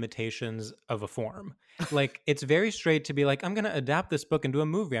understand the limitations of a form. Like, it's very straight to be like, I'm going to adapt this book into a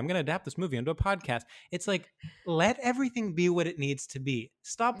movie. I'm going to adapt this movie into a podcast. It's like, let everything be what it needs to be.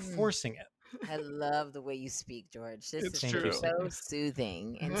 Stop forcing it. I love the way you speak, George. This is true. So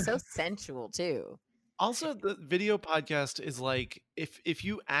soothing and so sensual, too. Also, the video podcast is like, if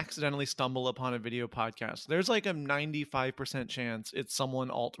you accidentally stumble upon a video podcast, there's like a 95% chance it's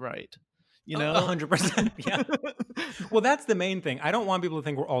someone alt-right. You know, 100%. Yeah. Well, that's the main thing. I don't want people to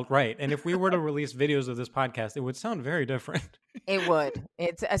think we're alt-right. And if we were to release videos of this podcast, it would sound very different. It would.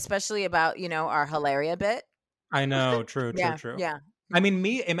 It's especially about, our Hilaria bit. I know. True. Yeah. I mean,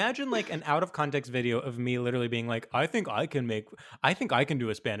 imagine like an out of context video of me literally being like, I think I can do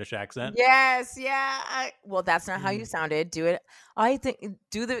a Spanish accent. Yes. Yeah. Well, that's not how you sounded. Do it. I think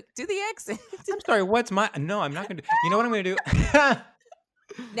do the accent. I'm sorry. No, I'm not going to. You know what I'm going to do?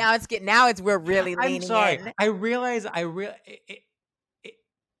 Now we're really leaning I'm sorry. in. I realize I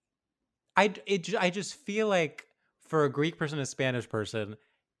just feel like for a Greek person and a Spanish person,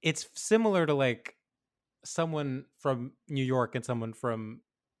 it's similar to like someone from New York and someone from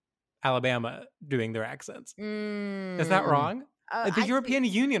Alabama doing their accents. Is that wrong? The European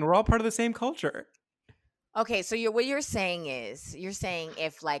Union, we're all part of the same culture. Okay, so what you're saying is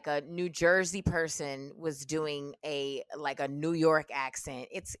if like a New Jersey person was doing a New York accent,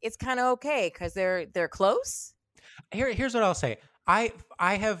 it's kind of okay because they're close. Here's what I'll say. I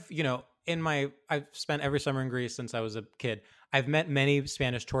have, I've spent every summer in Greece since I was a kid. I've met many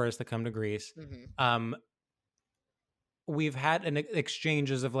Spanish tourists that come to Greece. We've had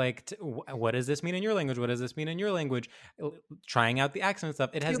exchanges of like, what does this mean in your language? What does this mean in your language? Trying out the accent stuff.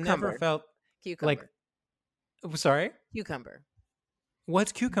 It has never felt like. Sorry? Cucumber.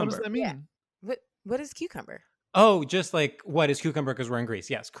 What's cucumber? What does that mean? Yeah. What is cucumber? Oh, just like, what is cucumber because we're in Greece?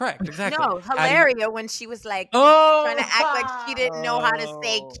 Yes, correct. Exactly. No, Hilaria when she was like trying to act like she didn't know how to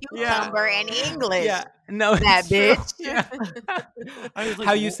say cucumber in English. Yeah. No, that bitch. Yeah. Like,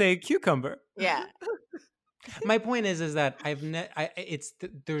 how you say cucumber. Yeah. My point is that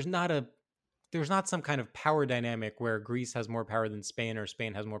there's not some kind of power dynamic where Greece has more power than Spain or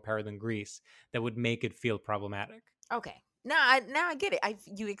Spain has more power than Greece that would make it feel problematic. Okay. Now I get it.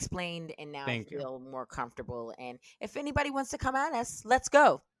 You explained, and now I feel more comfortable. And if anybody wants to come at us, let's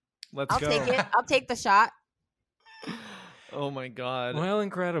go. I'll take it. I'll take the shot. Oh my God. Well,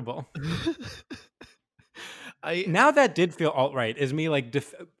 incredible. Now that did feel alt-right is me like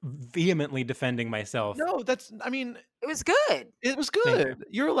vehemently defending myself. No, it was good. It was good.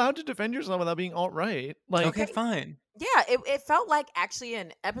 You're allowed to defend yourself without being alt-right. Like, okay, fine. Yeah, it felt like actually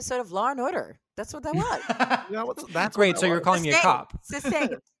an episode of Law and Order. That's what that was. That's great. So you're calling me a cop. It's the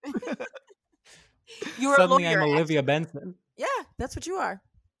same. You were suddenly a lawyer, I'm Olivia Benson. Yeah, that's what you are.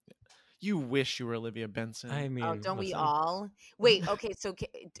 You wish you were Olivia Benson. I mean, don't we all? Wait, okay. So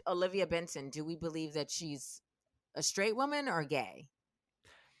Olivia Benson, do we believe that she's a straight woman or gay?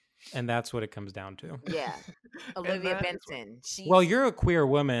 And that's what it comes down to. Yeah. Olivia Benson. Well, you're a queer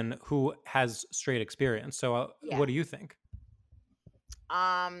woman who has straight experience. So Yeah. what do you think?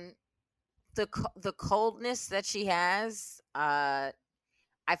 The coldness that she has, I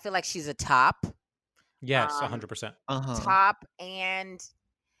feel like she's a top. Yes, 100%. Top, and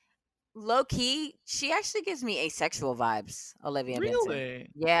low key, she actually gives me asexual vibes, Olivia Benson. Really?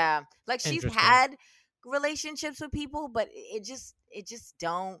 Yeah. Like she's had relationships with people, but it just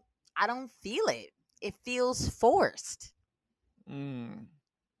I don't feel it. It feels forced.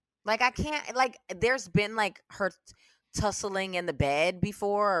 Like I can't, like there's been like her tussling in the bed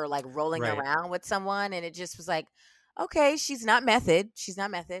before, or like rolling around with someone, and it just was like, okay, she's not method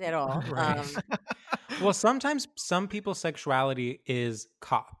at all. Right. Well, sometimes some people's sexuality is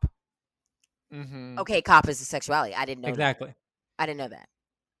cop. Okay, cop is a sexuality. I didn't know exactly that. I didn't know that.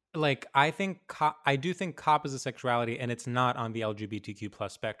 Like I do think cop is a sexuality, and it's not on the LGBTQ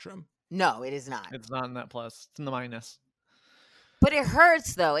plus spectrum. No, it is not. It's not in that plus. It's in the minus. But it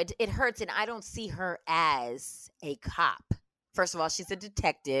hurts, though. It hurts, and I don't see her as a cop. First of all, she's a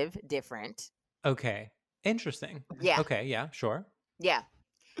detective, different. Okay. Interesting. Yeah. Okay, yeah, sure. Yeah.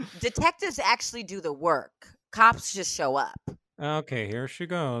 Detectives actually do the work. Cops just show up. Okay, here she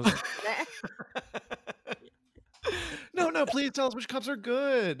goes. No, please tell us which cops are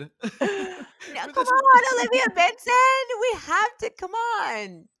good. No, come on, Olivia Benson. We have to, come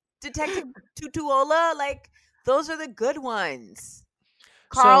on. Detective Tutuola, like, those are the good ones.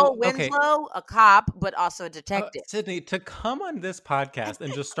 Carl Winslow, a cop, but also a detective. Sydney, to come on this podcast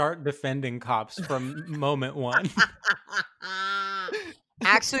and just start defending cops from moment one.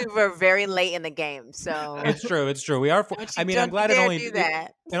 Actually, we're very late in the game, so it's true. We are. I mean, I'm glad it only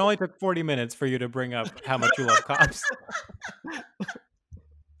took 40 minutes for you to bring up how much you love cops.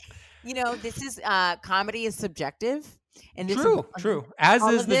 You know, this is comedy is subjective, and this true. As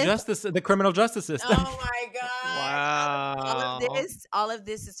is the criminal justice system. Oh my god! Wow. All of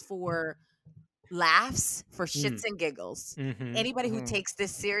this is for laughs, for shits and giggles. Mm-hmm. Anybody who takes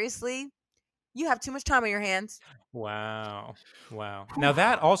this seriously, you have too much time on your hands. Wow. Now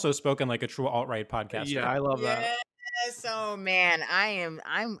that also spoken like a true alt-right podcaster. Yeah, I love that. Yes, oh man, I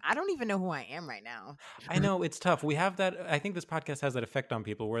don't even know who I am right now. I know, it's tough. We have that. I think this podcast has that effect on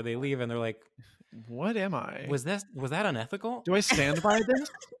people where they leave and they're like, what am I? Was that unethical? Do I stand by this?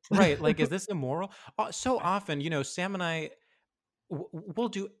 Right. Like, is this immoral? So often, you know, Sam and I we'll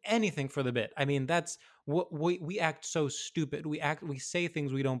do anything for the bit. I mean, that's what we act so stupid. We say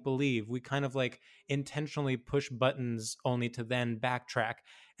things we don't believe. We kind of like intentionally push buttons only to then backtrack.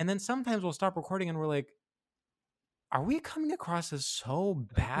 And then sometimes we'll stop recording and we're like, are we coming across as so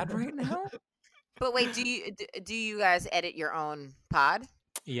bad right now? But wait, do you guys edit your own pod?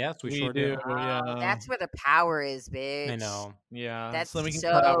 Yes, we sure do. Yeah. That's where the power is, bitch. I know. Yeah. That's so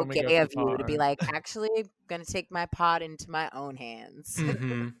gay of you to be like, actually, I'm going to take my pod into my own hands.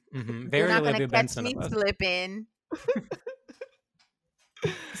 Mm-hmm, mm-hmm. Very You're not Olivia going to catch Benson me of us. slipping.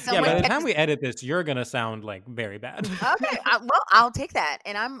 Yeah, by the time we edit this, you're going to sound like very bad. Okay, well, I'll take that.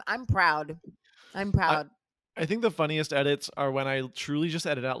 And I'm proud. I'm proud. I think the funniest edits are when I truly just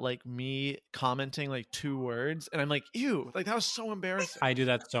edit out like me commenting like 2 words and I'm like, ew, like that was so embarrassing. I do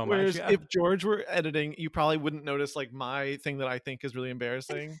that so Whereas much. Yeah. if George were editing, you probably wouldn't notice like my thing that I think is really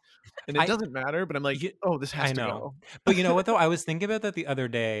embarrassing. And it doesn't matter, but I'm like, oh, this has to go. But you know what though? I was thinking about that the other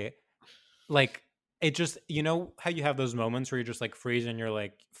day. Like it just, you know how you have those moments where you're just like freeze and you're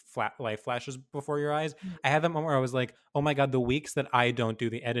like flat life flashes before your eyes? I had that moment where I was like, oh my God, the weeks that I don't do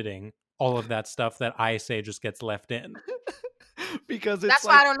the editing, all of that stuff that I say just gets left in. Because that's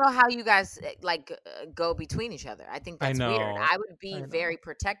why I don't know how you guys go between each other. I think that's weird. I would be very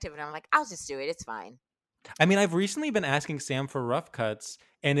protective, and I'm like, I'll just do it. It's fine. I mean, I've recently been asking Sam for rough cuts,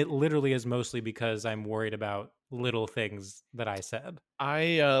 and it literally is mostly because I'm worried about little things that I said.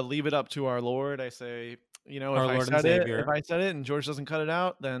 I leave it up to our Lord. I say, you know, if I said it and George doesn't cut it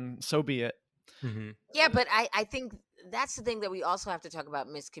out, then so be it. Mm-hmm. Yeah, but I think that's the thing that we also have to talk about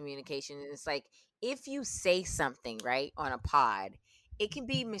miscommunication. And it's like, if you say something, right, on a pod, it can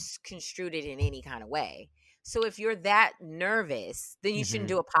be misconstrued in any kind of way. So if you're that nervous, then you shouldn't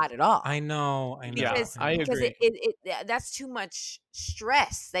do a pod at all. I know. Because, I agree. Because that's too much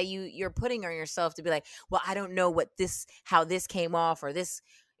stress that you're putting on yourself to be like, well, I don't know how this came off, or this.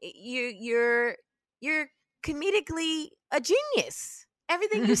 You're comedically a genius.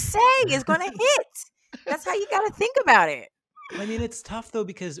 Everything you say is going to hit. That's how you got to think about it. I mean, it's tough though,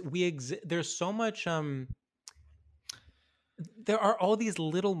 because there's so much. There are all these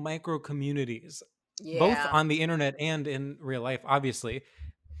little micro communities, both on the internet and in real life, obviously,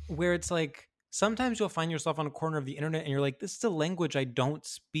 where it's like sometimes you'll find yourself on a corner of the internet and you're like, this is a language I don't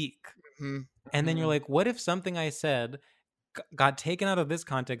speak. Mhm. And then you're like, what if something I said got taken out of this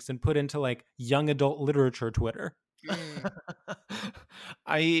context and put into like young adult literature Twitter?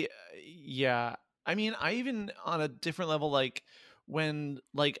 I mean, I even on a different level, like when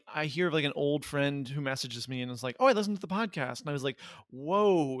like I hear of like an old friend who messages me and is like, oh, I listened to the podcast, and I was like,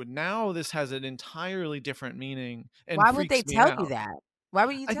 whoa, now this has an entirely different meaning and Why would they freaks me tell out. you that? Why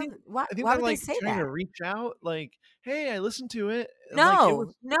would you I tell? think Why they're would they like say trying that? to reach out, like, hey, I listened to it. Like, it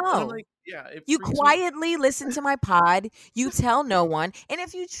was, and I'm No. like, yeah, it You freaks me. quietly listen to my pod. You tell no one. And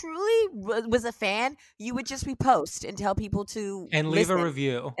if you truly was a fan, you would just repost and tell people to And leave a listen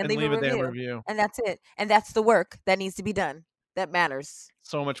review. and And leave a leave a damn review. review. And that's it. And that's the work that needs to be done. That matters.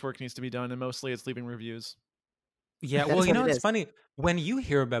 So much work needs to be done, and mostly it's leaving reviews. Yeah, That's well, what you know, it it's is. funny when you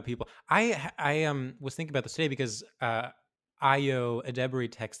hear about people. I was thinking about this today because Ayo Adebri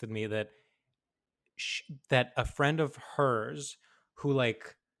texted me that that a friend of hers who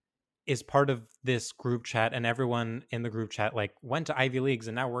like is part of this group chat, and everyone in the group chat like went to Ivy Leagues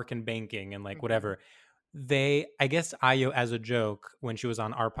and now work in banking and like whatever. I guess Ayo, as a joke, when she was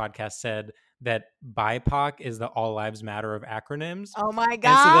on our podcast, said that BIPOC is the All Lives Matter of acronyms. Oh my And so then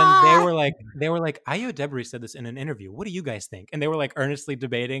God. they were like, Ayo Debris said this in an interview. What do you guys think? And they were like earnestly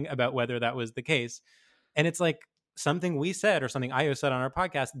debating about whether that was the case. And it's like something we said or something Ayo said on our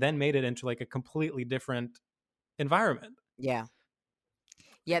podcast then made it into like a completely different environment. Yeah.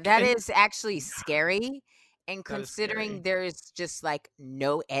 Yeah, that And- is actually scary. And That is considering scary. there's just like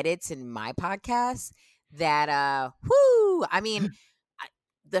no edits in my podcast, that I mean,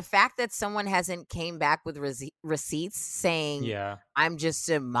 the fact that someone hasn't came back with receipts saying Yeah. I'm just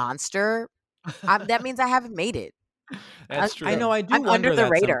a monster, that means I haven't made it. That's true. I know, I do I'm wonder under the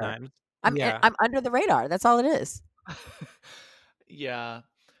that radar. sometimes. I'm Yeah. I'm under the radar. That's all it is. Yeah.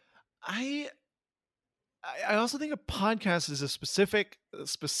 I also think a podcast is a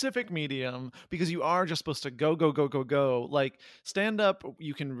specific medium because you are just supposed to go. Like stand up,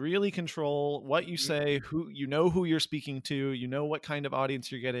 you can really control what you say, who you're speaking to, you know what kind of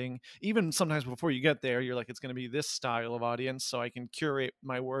audience you're getting. Even sometimes before you get there, you're like, it's going to be this style of audience, so I can curate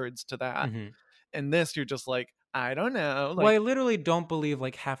my words to that. Mhm. And this, you're just like, I don't know. Well, I Like, literally don't believe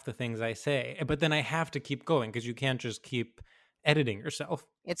like half the things I say, but then I have to keep going because you can't just keep editing yourself.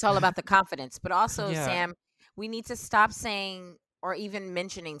 It's all about the confidence. But also, Yeah. Sam, we need to stop saying or even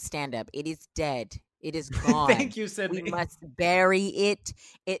mentioning stand up. It is dead. It is gone. Thank you, Sydney. We must bury it.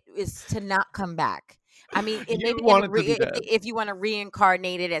 It is to not come back. I mean, You maybe want it to be dead. if you want to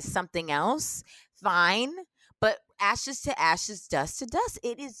reincarnate it as something else, fine. But ashes to ashes, dust to dust.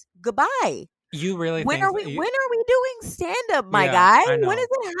 It is goodbye. You really When think are we doing stand up, my Yeah, guy? I know. When is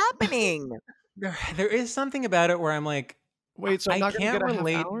it happening? there is something about it where I'm like, wait, so I'm I not going to can't get a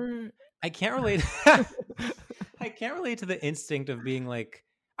relate. half hour? I can't relate. I can't relate to the instinct of being like,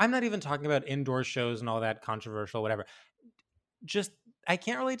 I'm not even talking about indoor shows and all that controversial, whatever. Just, I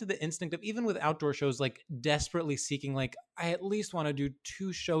can't relate to the instinct of even with outdoor shows, like desperately seeking, like, I at least want to do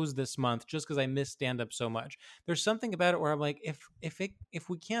 2 shows this month just because I miss stand up so much. There's something about it where I'm like, if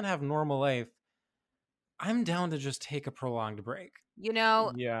we can't have normal life, I'm down to just take a prolonged break. You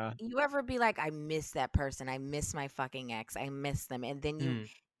know, Yeah. you ever be like, I miss that person. I miss my fucking ex. I miss them. And then you Mm.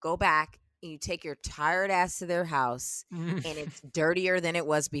 go back and you take your tired ass to their house and it's dirtier than it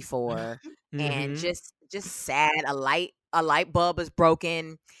was before. And Mhm. just sad. A light bulb is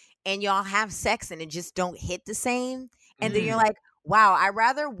broken and y'all have sex and it just don't hit the same. And then you're Mhm. like, wow, I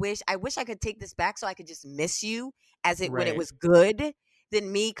wish I could take this back so I could just miss you when it Right. was good than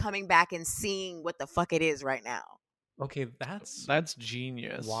me coming back and seeing what the fuck it is right now. Okay, that's That's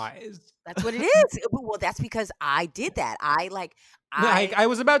genius. wise. That's what it is. Well, that's because I did that. I I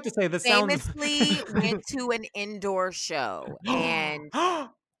was about to say this sounds famously went to an indoor show and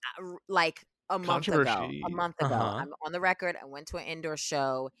like a month ago. Controversy. Uh-huh. I'm on the record. I went to an indoor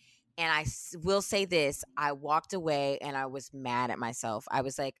show and I will say this. I walked away and I was mad at myself. I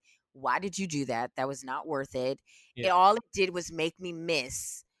was like, why did you do that? That was not worth it. Yeah. All it did was make me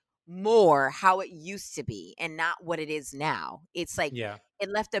miss more how it used to be and not what it is now. It's like Yeah. it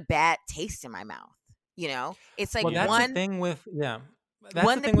left a bad taste in my mouth. You know, it's like Well, that's the one thing with That's the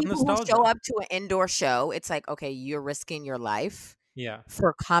the thing with people who nostalgia. show up to an indoor show. It's like, okay, you're risking your life Yeah,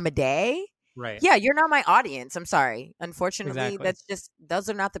 for comedy. right. Yeah, you're not my audience. I'm sorry. Unfortunately, Exactly. those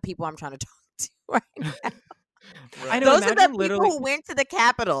are not the people I'm trying to talk to right now. I know. Those are the Imagine people literally. who went to the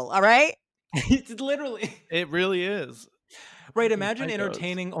Capitol. All right. It's literally It really is. right. Fucking Imagine psychos.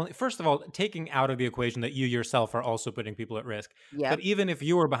 entertaining only. First of all, taking out of the equation that you yourself are also putting people at risk. Yeah. But even if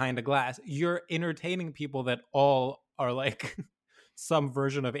you were behind a glass, you're entertaining people that all are like some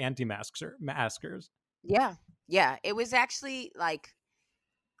version of anti-maskers. Yeah. It was actually like,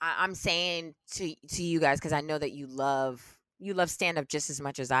 I'm saying to you guys, because I know that you love stand up just as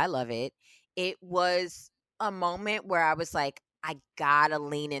much as I love it. It was a moment where I was like, I gotta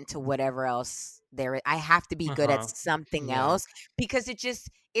lean into whatever else there is. I have to be good at something else, because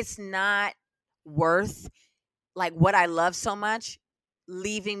it's not worth like what I love so much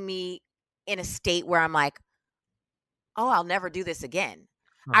leaving me in a state where I'm like, oh, I'll never do this again.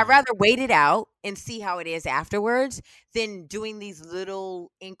 I'd rather wait it out and see how it is afterwards than doing these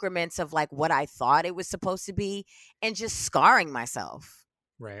little increments of like what I thought it was supposed to be and just scarring myself.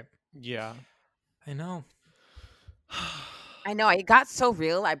 Right. Yeah. I know. I know. It got so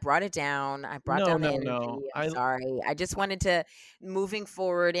real. I brought it down. I brought down the energy. No. I'm sorry. I just wanted to, moving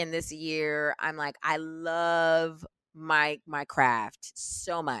forward in this year, I'm like, I love my craft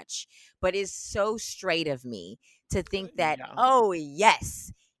so much, but it's so straight of me to think that, oh,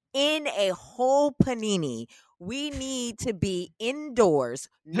 yes, in a whole panini, we need to be indoors,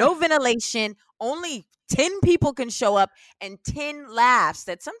 no ventilation, only 10 people can show up, and 10 laughs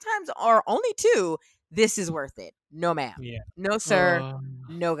that sometimes are only 2. This is worth it. No, ma'am. Yeah. No, sir.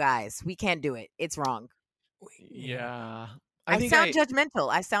 No, guys. We can't do it. It's wrong. Yeah. I sound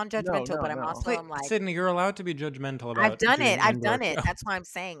judgmental, but I'm also I'm like, Sydney, you're allowed to be judgmental about I've done it. Show. That's why I'm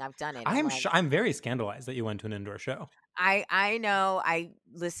saying I've done it. I'm very scandalized that you went to an indoor show. I know.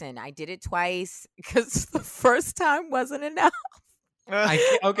 Listen, I did it twice because the first time wasn't enough.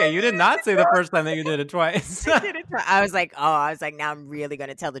 Okay, you did not say the first time that you did it twice. I was like, now I'm really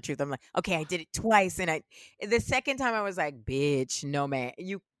gonna tell the truth. I'm like, okay, I did it twice, and the second time I was like, bitch, no, man,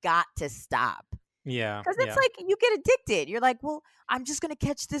 you got to stop. Yeah, because it's like you get addicted. You're like, well, I'm just gonna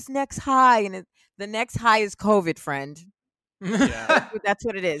catch this next high, and the next high is COVID, friend. Yeah, that's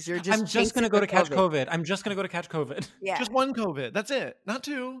what it is. I'm just gonna go to catch COVID. I'm just gonna go to catch COVID. Yeah, just one COVID. That's it, not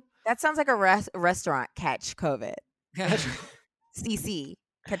 2. That sounds like a restaurant. Catch COVID. CC,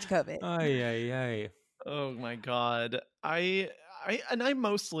 catch COVID. Ay. Oh my God. I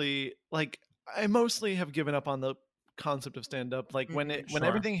mostly have given up on the concept of stand up. Like when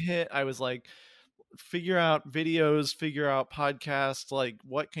everything hit, I was like, figure out videos, figure out podcasts, like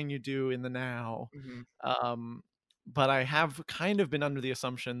what can you do in the now? But I have kind of been under the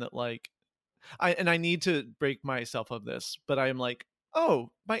assumption that like I need to break myself of this, but I am like,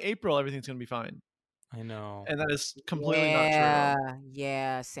 oh, by April everything's gonna be fine. I know. And that is completely not true.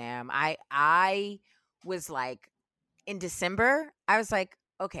 Yeah, Sam. I was like, in December, I was like,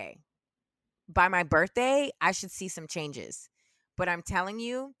 okay, by my birthday, I should see some changes. But I'm telling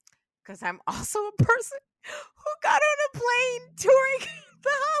you, because I'm also a person who got on a plane during the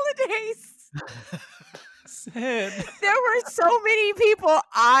holidays. There were so many people.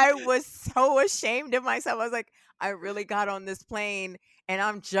 I was so ashamed of myself. I was like, I really got on this plane and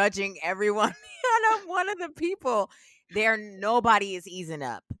I'm judging everyone. And I'm one of the people. Nobody is easing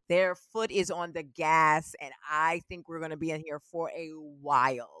up. Their foot is on the gas. And I think we're going to be in here for a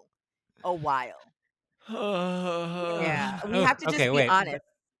while. Yeah. We have to just be honest.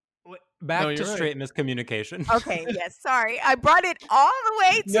 Back to straight miscommunication. Okay, yes, sorry. I brought it all the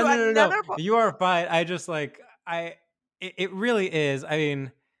way to another point. You are fine. I just it really is. I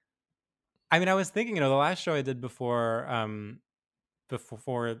mean, I was thinking, the last show I did before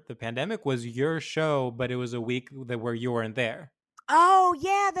the pandemic was your show, but it was a week where you weren't there. Oh,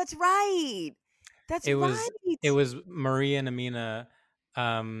 yeah, that's right. It was Marie and Amina.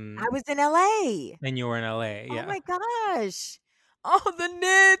 I was in LA. And you were in LA, yeah. Oh my gosh. Oh, the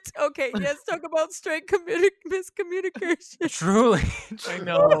knit. Okay, let's talk about straight miscommunication. Truly. I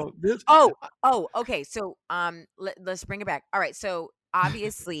know. Okay. So, let's bring it back. All right. So,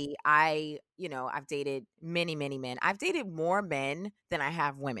 obviously, I've dated many, many men. I've dated more men than I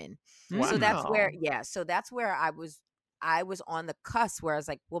have women. Wow. So that's where I was on the cusp where I was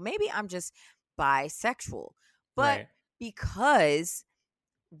like, well, maybe I'm just bisexual. But because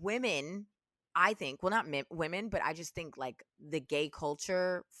women, I think, well, not women, but I just think like the gay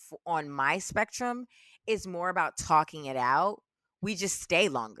culture on my spectrum is more about talking it out. We just stay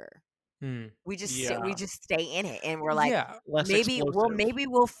longer. We just stay in it, and we're like, maybe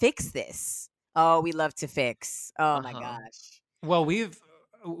we'll fix this. Oh, we love to fix. Oh my gosh. Well,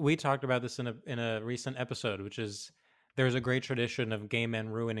 we talked about this in a recent episode, which is there's a great tradition of gay men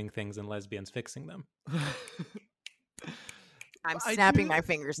ruining things and lesbians fixing them. I'm snapping my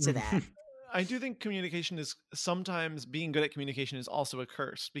fingers to that. I do think communication is sometimes being good at communication is also a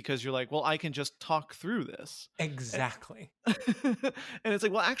curse, because you're like, well, I can just talk through this. Exactly. And it's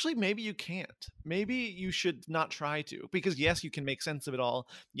like, well, actually, maybe you can't. Maybe you should not try to, because yes, you can make sense of it all.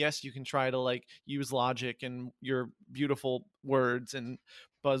 Yes, you can try to like use logic and your beautiful words and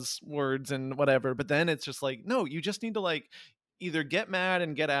buzzwords and whatever. But then it's just like, no, you just need to like either get mad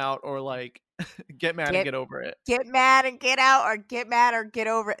and get out, or like get mad and get over it. Get mad and get out, or get mad or get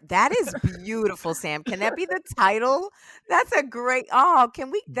over it. That is beautiful, Sam. Can that be the title? That's a great. Oh, can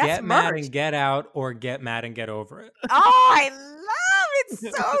we? That's get merch. mad and get out, or get mad and get over it. Oh, I love it.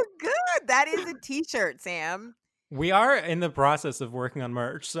 So good. That is a t-shirt, Sam. We are in the process of working on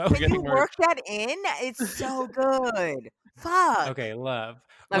merch, so Can you work that in? It's so good. Fuck. Okay, love.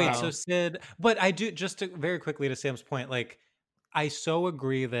 Okay. Wait, so Sid, but I do, just to very quickly to Sam's point, like I so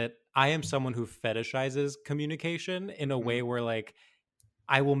agree that I am someone who fetishizes communication in a way where like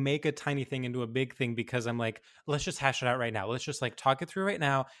I will make a tiny thing into a big thing because I'm like, let's just hash it out right now. Let's just like talk it through right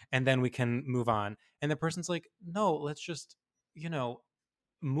now and then we can move on. And the person's like, no, let's just,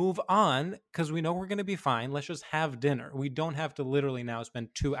 move on because we know we're going to be fine. Let's just have dinner. We don't have to literally now spend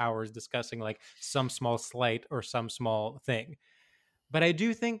 2 hours discussing like some small slight or some small thing. But I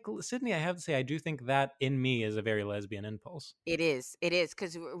do think, Sydney, I have to say, I do think that in me is a very lesbian impulse. It is.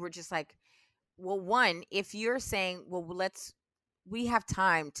 Because we're just like, well, one, if you're saying, well, we have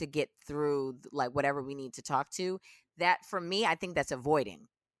time to get through like whatever we need to talk to, that for me, I think that's avoiding.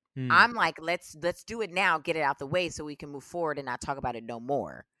 I'm like, let's do it now, get it out the way so we can move forward and not talk about it no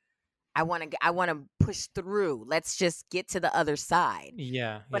more. I want to push through. Let's just get to the other side.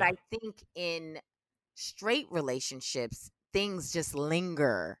 Yeah. But I think in straight relationships, things just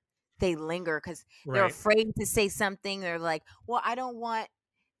linger. They linger because they're afraid to say something. They're like, well, I don't want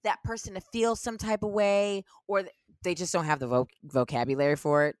that person to feel some type of way, or they just don't have the vocabulary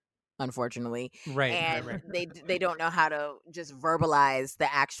for it, unfortunately. Right. And they don't know how to just verbalize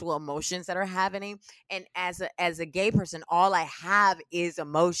the actual emotions that are happening. And as a gay person, all I have is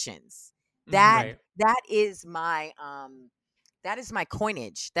emotions. That is my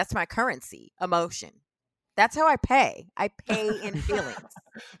coinage. That's my currency, emotion. That's how I pay. I pay in feelings.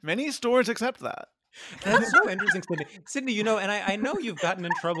 Many stores accept that. That's so interesting, Sydney. Sydney, and I know you've gotten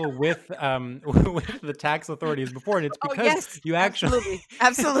in trouble with the tax authorities before, and it's because you actually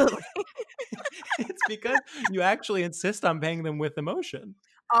absolutely. It's because you actually insist on paying them with emotion.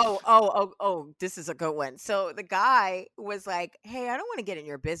 Oh, this is a good one. So the guy was like, hey, I don't want to get in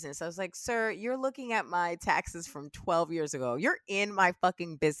your business. I was like, sir, you're looking at my taxes from 12 years ago. You're in my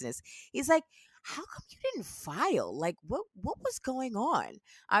fucking business. He's like, how come you didn't file? Like, what was going on?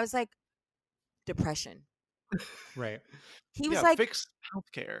 I was like, depression. Right. He was like, fix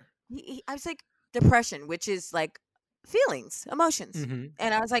healthcare. I was like, depression, which is like feelings, emotions. Mm-hmm.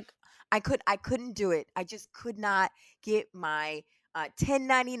 And I was like, I couldn't do it. I just could not get my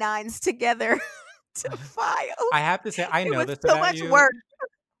 1099s together to file. I have to say, I know this so about much you. Work.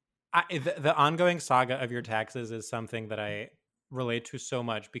 The ongoing saga of your taxes is something that I relate to so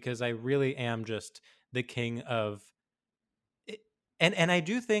much because I really am just the king of it. And I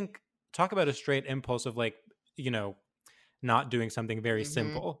do think, talk about a straight impulse of like, not doing something very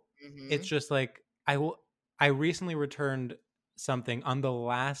simple. Mm-hmm. It's just like, I recently returned something on the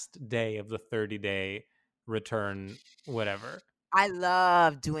last day of the 30-day return, whatever. I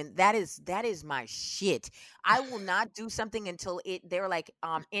love doing that. Is my shit. I will not do something until they're like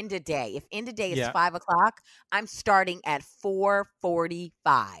end of day. If end of day is 5:00, I'm starting at 4:45.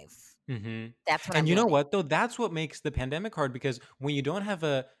 Mm-hmm. That's what. And you know what though? That's what makes the pandemic hard, because when you don't have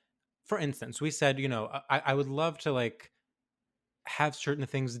for instance, we said, I would love to like have certain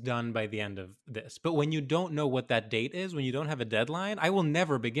things done by the end of this, but when you don't know what that date is, when you don't have a deadline, I will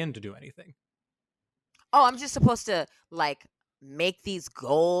never begin to do anything. Oh, I'm just supposed to like make these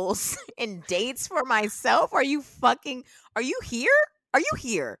goals and dates for myself? Are you here? Are you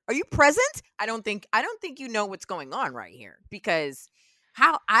here? Are you present? I don't think you know what's going on right here, because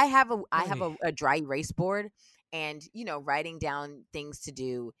I have a dry erase board, and writing down things to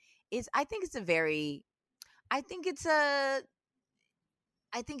do is, I think it's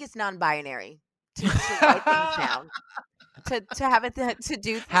non-binary to write things down. To have it to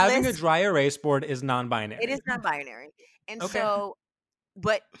do having list. A dry erase board is non-binary. It is non-binary. And okay. So,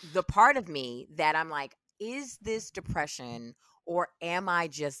 but the part of me that I'm like, is this depression or am I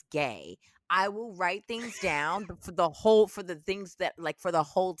just gay? I will write things down for the things that like for the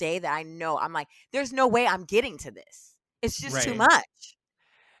whole day that I know I'm like, there's no way I'm getting to this. It's just too much.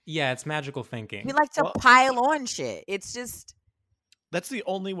 Yeah, it's magical thinking. We like to pile on shit. It's just. That's the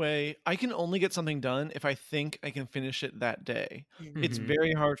only way. I can only get something done if I think I can finish it that day. It's Mhm.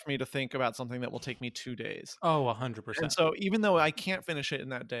 very hard for me to think about something that will take me 2 days. Oh, And 100%. so even though I can't finish it in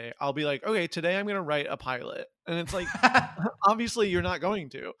that day, I'll be like, okay, today I'm going to write a pilot. And it's like, obviously you're not going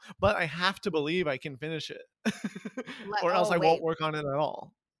to, but I have to believe I can finish it or else I won't work on it at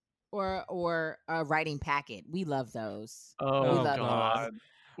all. Or a writing packet. We love those. Oh, We love God.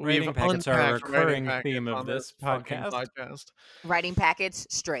 Writing We've packets are a unpacked writing recurring packets theme of on this fucking podcast. writing packets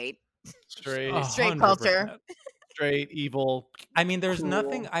straight. Straight, Straight culture. 100%. straight, evil. I mean, there's Cool.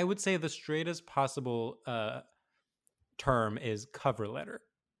 nothing. I would say the straightest possible term is cover letter.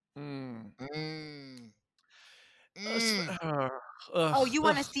 Mm. Oh, you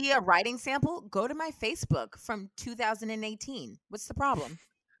want to see a writing sample? Go to my Facebook from 2018. What's the problem?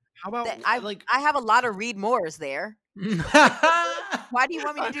 How about I have a lot of read mores there. Why do you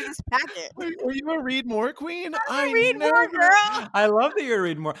want me to do this packet? Were you a read more queen? I read more, girl. I love that you're a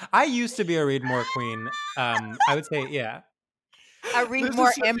read more. I used to be a read more queen. I would say, yeah. A read This more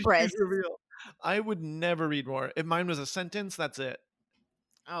is such a huge empress. reveal. I would never read more. If mine was a sentence, that's it.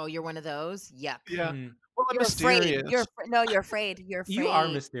 Oh, you're one of those? Yuck. Yeah. Mm. Well, I'm You're afraid. mysterious. You're afraid. You're afraid. You are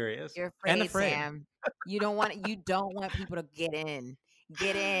mysterious. You're afraid, and afraid. Sam. You don't want people to get in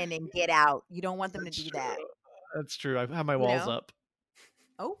and get out. You don't want them That's to do true. that. That's true. I have my walls know? up.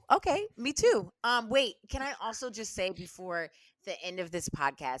 Oh, okay. Me too. Wait, can I also just say before the end of this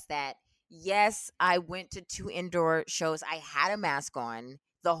podcast that yes, I went to 2 indoor shows. I had a mask on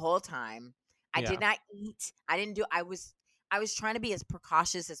the whole time. I Yeah. did not eat. I was trying to be as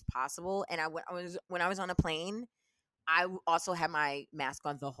precautious as possible, and when I was on a plane, I also had my mask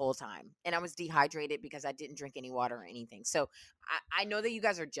on the whole time, and I was dehydrated because I didn't drink any water or anything. So I know that you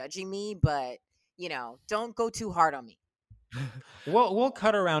guys are judging me, but don't go too hard on me. We'll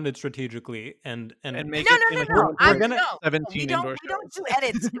cut around it strategically and make No, it seem like no. we're gonna- 17 We indoor don't shows. do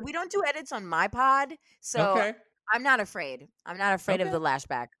edits. We don't do edits on my pod, so okay. I'm not afraid. I'm not afraid of Okay. the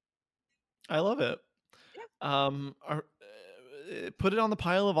lashback. I love it. Put it on the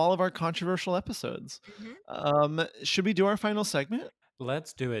pile of all of our controversial episodes. Should we do our final segment?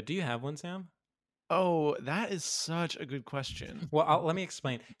 Let's do it. Do you have one, Sam? Oh, that is such a good question. Well, let me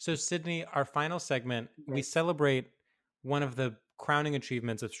explain. So, Sydney, our final segment, we celebrate one of the crowning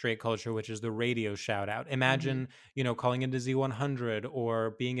achievements of straight culture, which is the radio shout out. Imagine, calling into Z100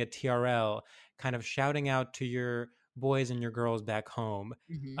 or being at TRL, kind of shouting out to your boys and your girls back home.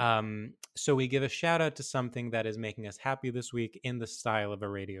 So we give a shout out to something that is making us happy this week in the style of a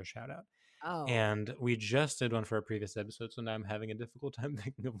radio shout out. Oh, And we just did one for a previous episode, so now I'm having a difficult time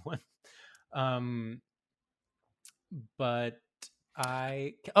thinking of one. But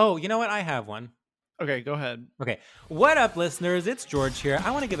you know what? I have one. Okay, go ahead. Okay. What up, listeners? It's George here.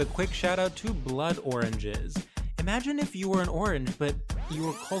 I want to give a quick shout out to blood oranges. Imagine if you were an orange, but you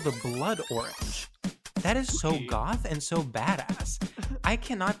were called a blood orange. That is so goth and so badass. I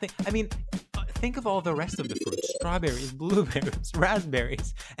cannot think. I mean, think of all the rest of the fruits: strawberries, blueberries,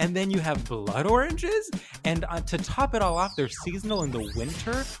 raspberries, and then you have blood oranges. And to top it all off, they're seasonal in the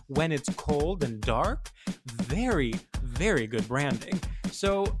winter when it's cold and dark. Very, very good branding.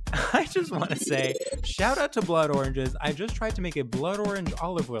 So I just want to say, shout out to blood oranges. I just tried to make a blood orange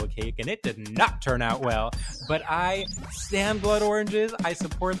olive oil cake, and it did not turn out well. But I stand blood oranges. I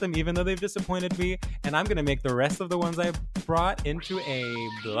support them, even though they've disappointed me. And I'm gonna make the rest of the ones I brought into a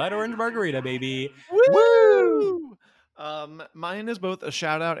blood orange margarita, baby. Woo! Mine is both a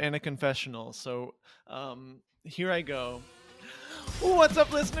shout out and a confessional. So here I go. What's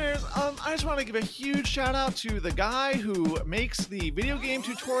up, listeners? I just want to give a huge shout out to the guy who makes the video game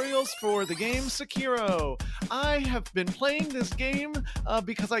tutorials for the game Sekiro. I have been playing this game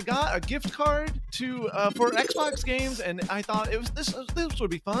because I got a gift card for Xbox games, and I thought this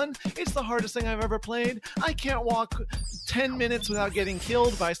would be fun. It's the hardest thing I've ever played. I can't walk 10 minutes without getting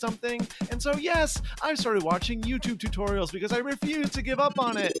killed by something, and so yes, I started watching YouTube tutorials because I refuse to give up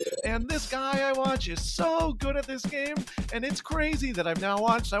on it. And this guy I watch is so good at this game, and it's crazy that I've now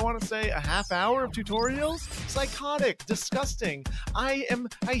watched, I want to say, a half hour of tutorials. Psychotic, disgusting. I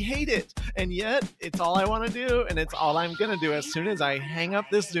hate it, and yet it's all I want to do, and it's all I'm gonna do as soon as I hang up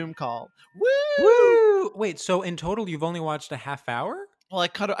this Zoom call. Woo! Woo! Wait, so in total you've only watched a half hour? Well,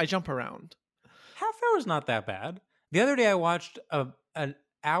 I jump around. Half hour is not that bad. The other day I watched an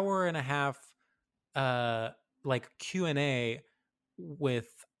hour and a half like Q&A with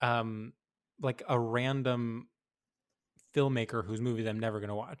like a random filmmaker whose movies I'm never going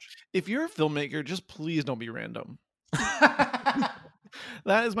to watch. If you're a filmmaker, just please don't be random.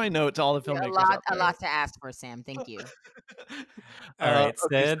 That is my note to all the filmmakers. a lot to ask for, Sam. Thank you. All right,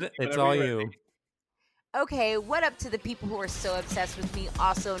 okay, Sid, Sydney, it's whenever all you're you. ready. Okay, what up to the people who are so obsessed with me,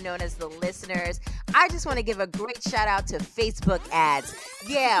 also known as the listeners? I just want to give a great shout out to Facebook ads.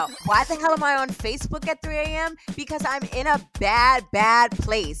 Yeah, why the hell am I on Facebook at 3 a.m.? Because I'm in a bad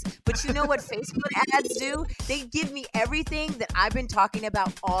place. But you know what Facebook ads do? They give me everything that I've been talking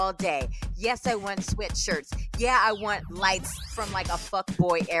about all day. Yes, I want sweatshirts. Yeah, I want lights from like a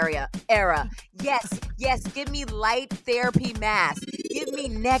fuckboy era. Yes, give me light therapy masks. Give me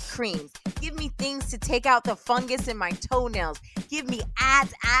neck creams. Give me things to take out the fungus in my toenails. Give me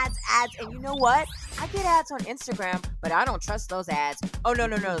ads. And you know what? I get ads on Instagram, but I don't trust those ads. Oh, no.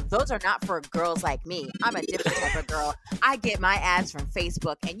 Those are not for girls like me. I'm a different type of girl. I get my ads from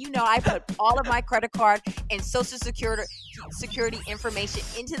Facebook. And you know, I put all of my credit card and social security information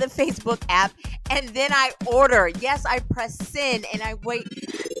into the Facebook app. And then I order. Yes, I press send and I wait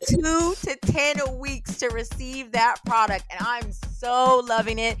 2 to 10 weeks to receive that product. And I'm so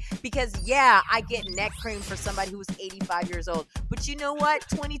loving it because, yeah, I get neck cream for somebody who's 85 years old. But you know what?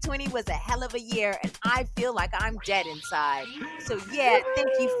 2020 was a hell of a year and I feel like I'm dead inside. So, yeah, thank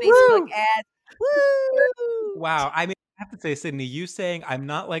you, Facebook ads. Woo! Wow. I mean, I have to say, Sydney, you saying I'm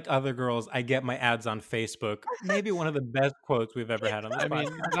not like other girls, I get my ads on Facebook, maybe one of the best quotes we've ever had on this I mean,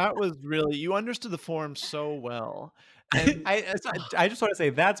 podcast. that was really, you understood the forum so well. And I just want to say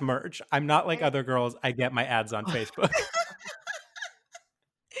that's merch. I'm not like other girls, I get my ads on Facebook.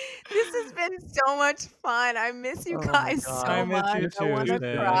 This has been so much fun. I miss you Oh my guys God. so I miss much. you I want too, to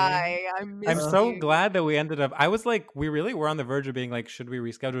Sid. cry. I miss I'm so you. glad that we ended up. I was like, we really were on the verge of being like, should we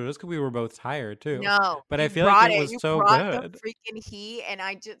reschedule just because we were both tired too? No, But I you feel like brought it was You so brought good. the freaking heat, and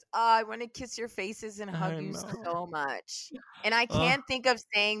I just, I want to kiss your faces and hug I you know. so much. And I Ugh. can't think of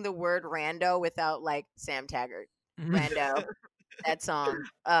saying the word rando without like Sam Taggart. Rando, that song.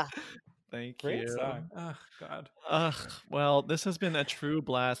 thank Great you. song. Oh God. Well, this has been a true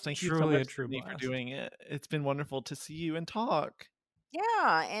blast. Thank you so Truly a much, true Sydney, for blast. doing it. It's been wonderful to see you and talk.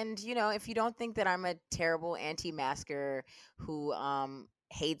 Yeah, and you know, if you don't think that I'm a terrible anti-masker who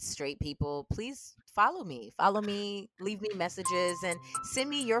hates straight people, please follow me. Leave me messages, and send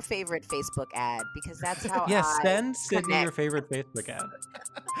me your favorite Facebook ad because that's how Yes, I send Sydney connect. your favorite Facebook ad.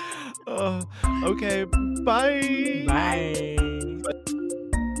 Okay, bye. Bye.